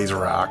like all these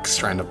rocks,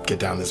 trying to get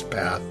down this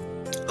path.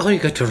 All you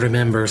got to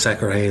remember,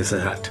 Zachariah, is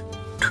that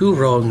 2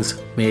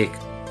 wrongs make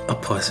a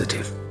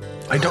positive.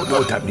 I don't know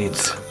what that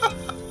means.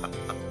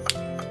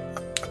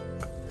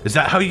 Is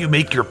that how you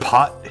make your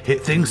pot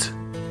hit things?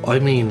 I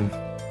mean,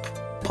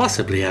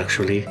 possibly,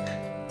 actually.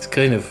 It's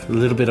kind of a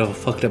little bit of a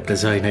fucked up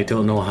design. I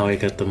don't know how I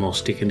got them all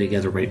sticking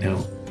together right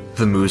now.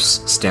 The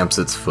moose stamps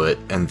its foot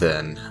and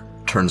then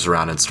turns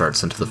around and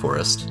starts into the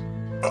forest.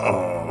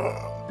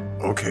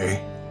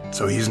 Okay.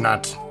 So he's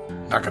not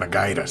gonna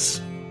guide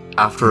us.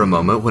 After a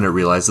moment, when it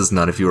realizes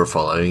none of you are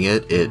following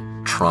it, it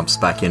trumps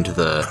back into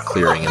the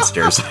clearing and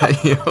stares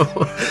at you.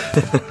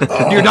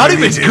 You're not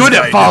maybe even it is good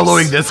at guidance.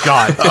 following this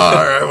guy.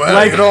 Alright, well,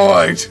 Like- you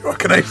know what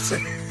can I say?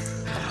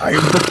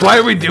 Why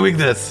are we doing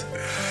this?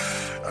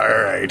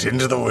 Alright,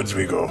 into the woods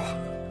we go.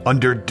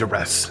 Under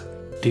duress.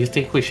 Do you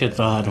think we should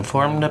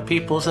inform the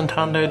peoples in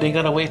town that they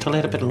gotta wait a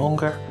little bit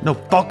longer? No,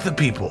 fuck the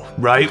people,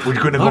 right? We're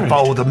gonna go Alright.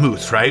 follow the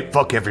moose, right?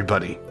 Fuck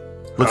everybody.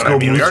 Let's Well, go I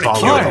mean, we moose already follow.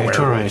 killed Alright. him. Alright,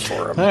 werewolves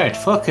for 'em. alright.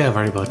 Fuck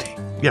everybody.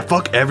 Yeah,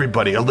 fuck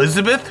everybody.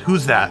 Elizabeth?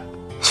 Who's that?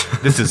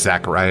 This is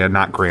Zachariah,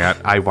 not Grant.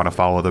 I want to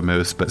follow the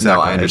moose, but No,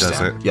 I Zachariah does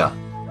understand. it. Yeah,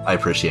 I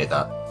appreciate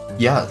that.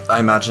 Yeah, I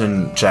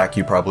imagine, Jack,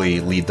 you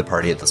probably lead the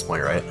party at this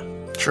point, right?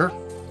 Sure.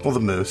 Well, the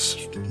moose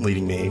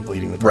leading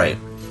the Right.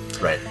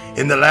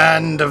 In the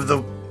land of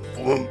the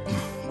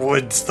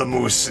woods, the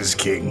moose is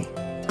king.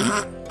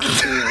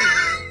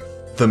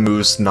 The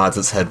moose nods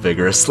its head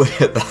vigorously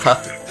at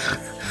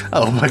that.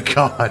 Oh my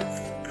god.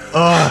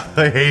 Oh,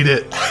 I hate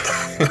it.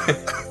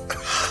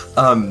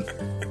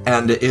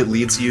 And it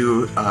leads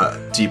you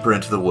deeper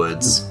into the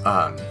woods.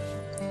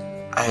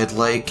 I'd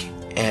like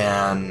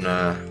an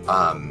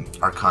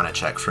Arcana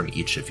check from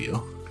each of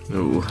you.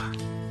 Ooh.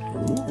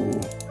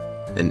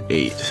 An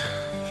 8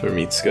 for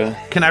Mitsuka.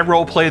 Can I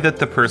roleplay that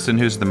the person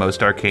who's the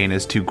most arcane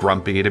is too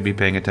grumpy to be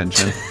paying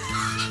attention?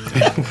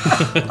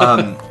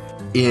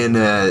 In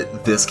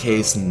this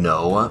case,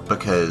 no,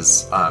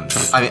 because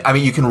I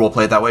mean you can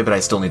roleplay it that way, but I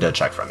still need a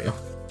check from you.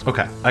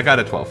 Okay, I got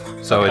a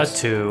 12, so A it's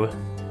 2.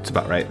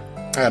 about right.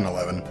 And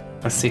 11.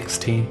 A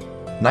 16.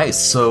 Nice.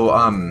 So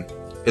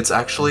it's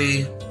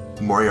actually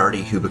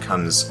Moriarty who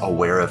becomes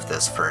aware of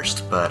this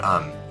first, but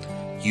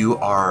you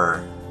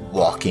are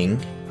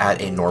walking at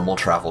a normal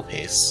travel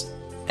pace,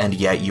 and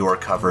yet you are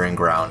covering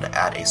ground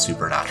at a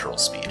supernatural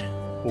speed.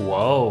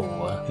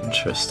 Whoa.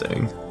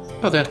 Interesting.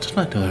 Oh, that's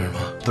not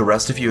normal. The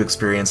rest of you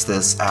experience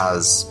this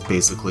as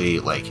basically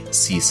like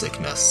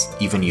seasickness,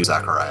 even you,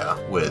 Zachariah,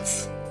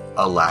 with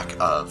a lack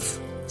of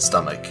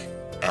stomach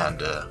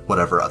and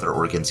whatever other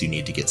organs you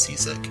need to get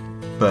seasick.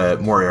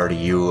 But Moriarty,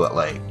 you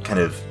like kind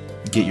of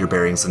get your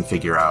bearings and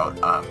figure out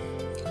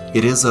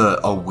it is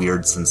a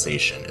weird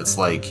sensation. It's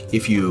like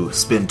if you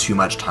spend too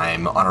much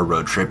time on a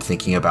road trip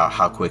thinking about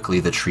how quickly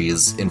the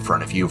trees in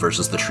front of you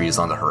versus the trees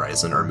on the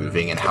horizon are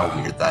moving and how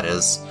weird that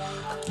is.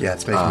 Yeah,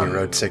 it's making me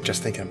road sick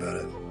just thinking about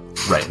it.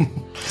 Right.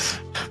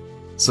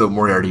 So,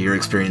 Moriarty, you're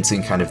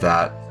experiencing kind of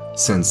that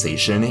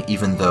sensation,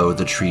 even though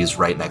the trees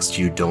right next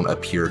to you don't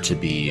appear to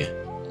be,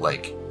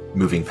 like,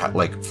 moving,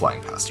 like,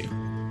 flying past you.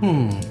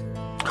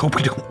 Hope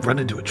we don't run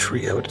into a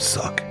tree. That would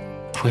suck.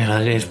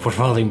 Well, if we're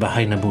falling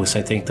behind the moose,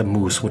 I think the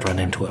moose would run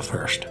into it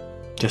first.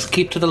 Just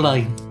keep to the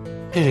line.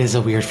 It is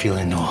a weird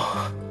feeling, though.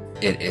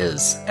 It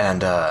is,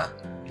 and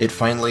it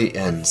finally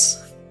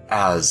ends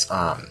as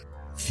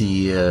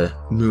the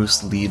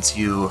moose leads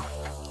you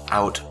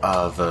out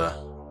of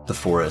the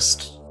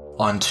forest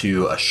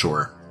onto a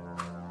shore.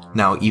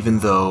 Now, even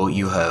though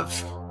you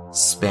have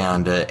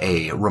spanned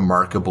a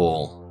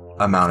remarkable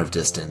amount of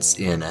distance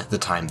in the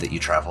time that you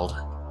traveled,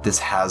 this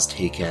has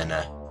taken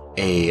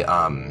a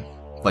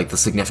like the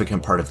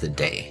significant part of the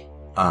day,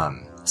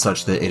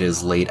 such that it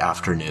is late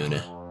afternoon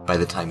by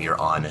the time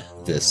you're on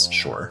this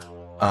shore.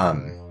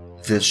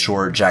 This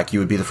shore, Jack, you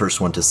would be the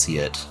first one to see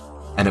it,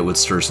 and it would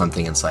stir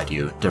something inside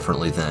you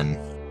differently than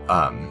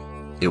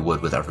it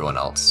would with everyone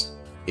else.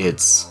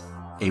 It's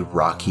a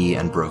rocky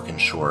and broken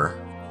shore.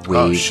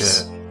 Waves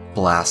shit.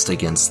 blast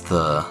against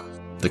the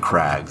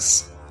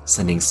crags,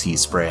 sending sea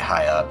spray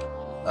high up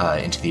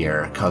into the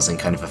air, causing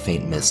kind of a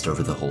faint mist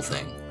over the whole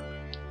thing.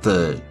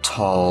 The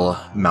tall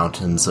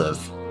mountains of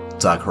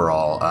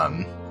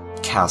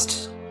Zakharal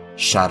cast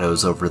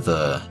shadows over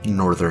the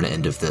northern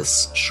end of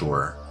this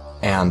shore.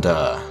 And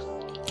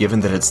given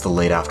that it's the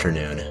late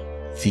afternoon,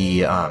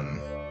 the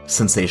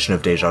sensation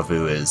of deja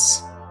vu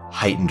is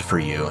heightened for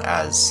you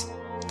as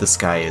the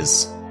sky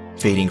is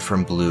fading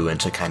from blue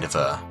into kind of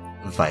a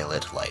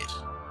violet light.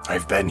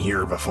 I've been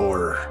here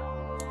before.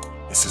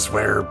 This is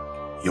where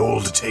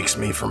Yold takes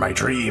me for my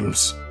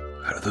dreams.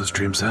 How do those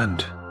dreams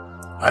end?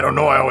 I don't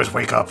know, I always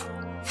wake up.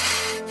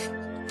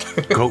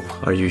 Go.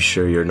 Are you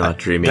sure you're not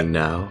dreaming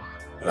now?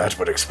 That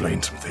would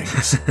explain some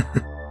things.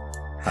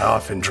 I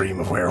often dream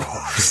of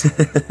werewolves.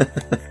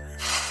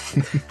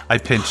 I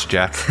pinch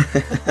Jack.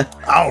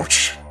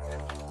 Ouch!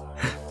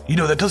 You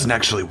know, that doesn't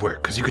actually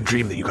work, because you could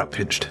dream that you got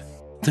pinched.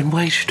 Then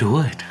why'd you do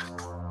it?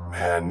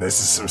 Man, this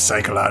is some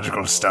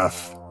psychological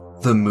stuff.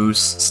 The moose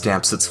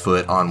stamps its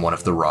foot on one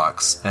of the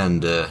rocks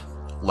and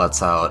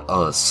lets out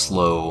a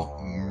slow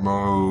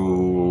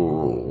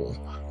moo,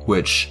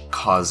 which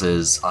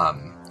causes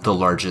the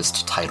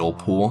largest tidal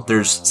pool.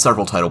 There's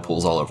several tidal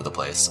pools all over the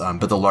place,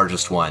 but the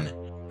largest one,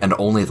 and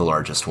only the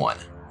largest one,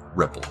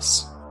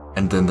 ripples.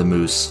 And then the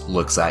moose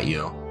looks at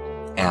you,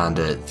 and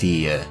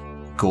the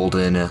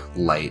golden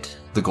light,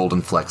 the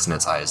golden flecks in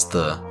its eyes,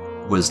 the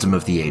wisdom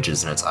of the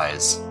ages in its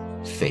eyes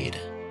fade.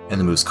 And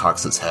the moose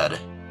cocks its head,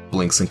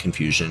 blinks in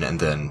confusion, and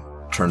then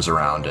turns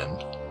around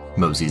and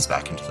moseys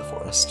back into the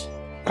forest.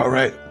 All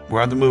right,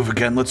 we're on the move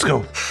again. Let's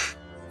go.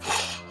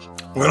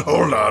 Well,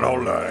 hold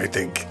on. I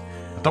think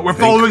But we're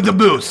following the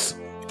moose.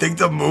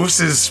 the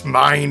moose's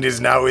mind is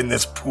now in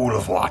this pool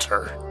of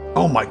water.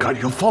 Oh my god,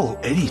 you'll follow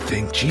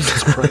anything.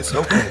 Jesus Christ,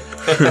 okay.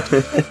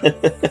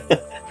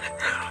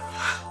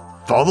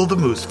 Follow the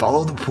moose,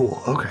 follow the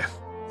pool. Okay.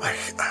 I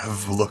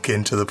have a look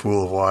into the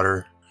pool of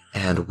water.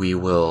 And we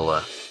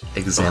will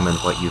examine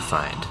what you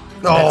find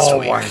next Oh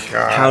week. my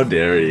god. How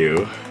dare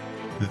you?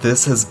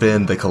 This has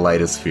been the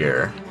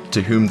Kaleidosphere,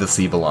 To Whom the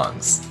Sea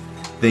Belongs.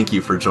 Thank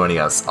you for joining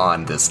us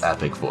on this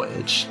epic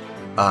voyage.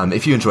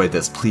 If you enjoyed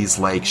this, please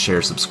like,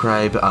 share,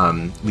 subscribe,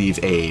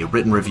 leave a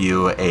written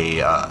review,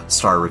 a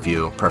star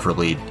review,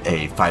 preferably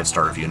a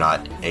 5-star review,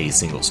 not a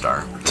single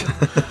star.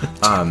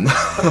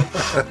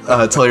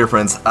 Tell your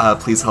friends.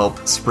 Please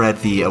help spread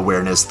the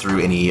awareness through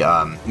any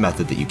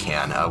method that you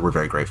can. We're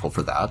very grateful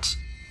for that.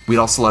 We'd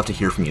also love to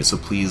hear from you, so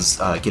please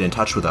get in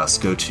touch with us.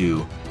 Go to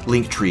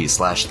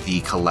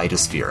linktree/the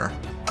Kaleidosphere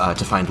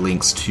to find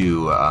links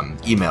to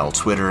email,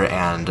 Twitter,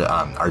 and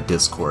our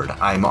Discord.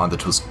 I'm on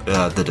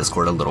the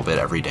Discord a little bit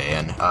every day,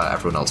 and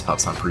everyone else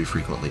pops on pretty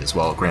frequently as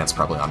well. Grant's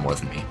probably on more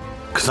than me.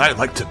 Because I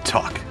like to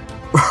talk.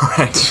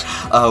 Right.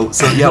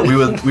 So yeah, we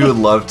would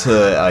love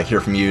to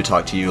hear from you,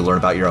 talk to you, learn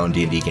about your own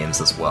D&D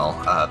games as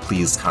well.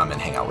 Please come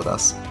and hang out with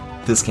us.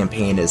 This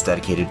campaign is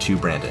dedicated to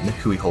Brandon,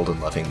 who we hold in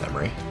loving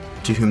memory.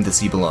 To Whom the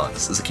Sea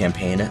Belongs is a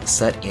campaign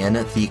set in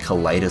the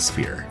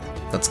Kaleidosphere.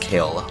 That's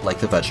kale, like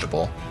the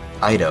vegetable.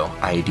 Ido,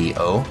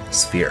 I-D-O,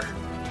 sphere.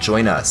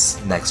 Join us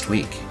next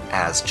week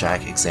as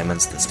Jack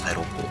examines this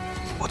tidal pool.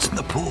 What's in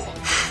the pool?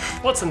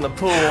 What's in the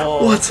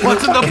pool? What's in the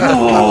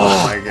pool?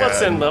 Oh my god.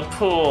 What's in the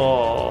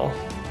pool?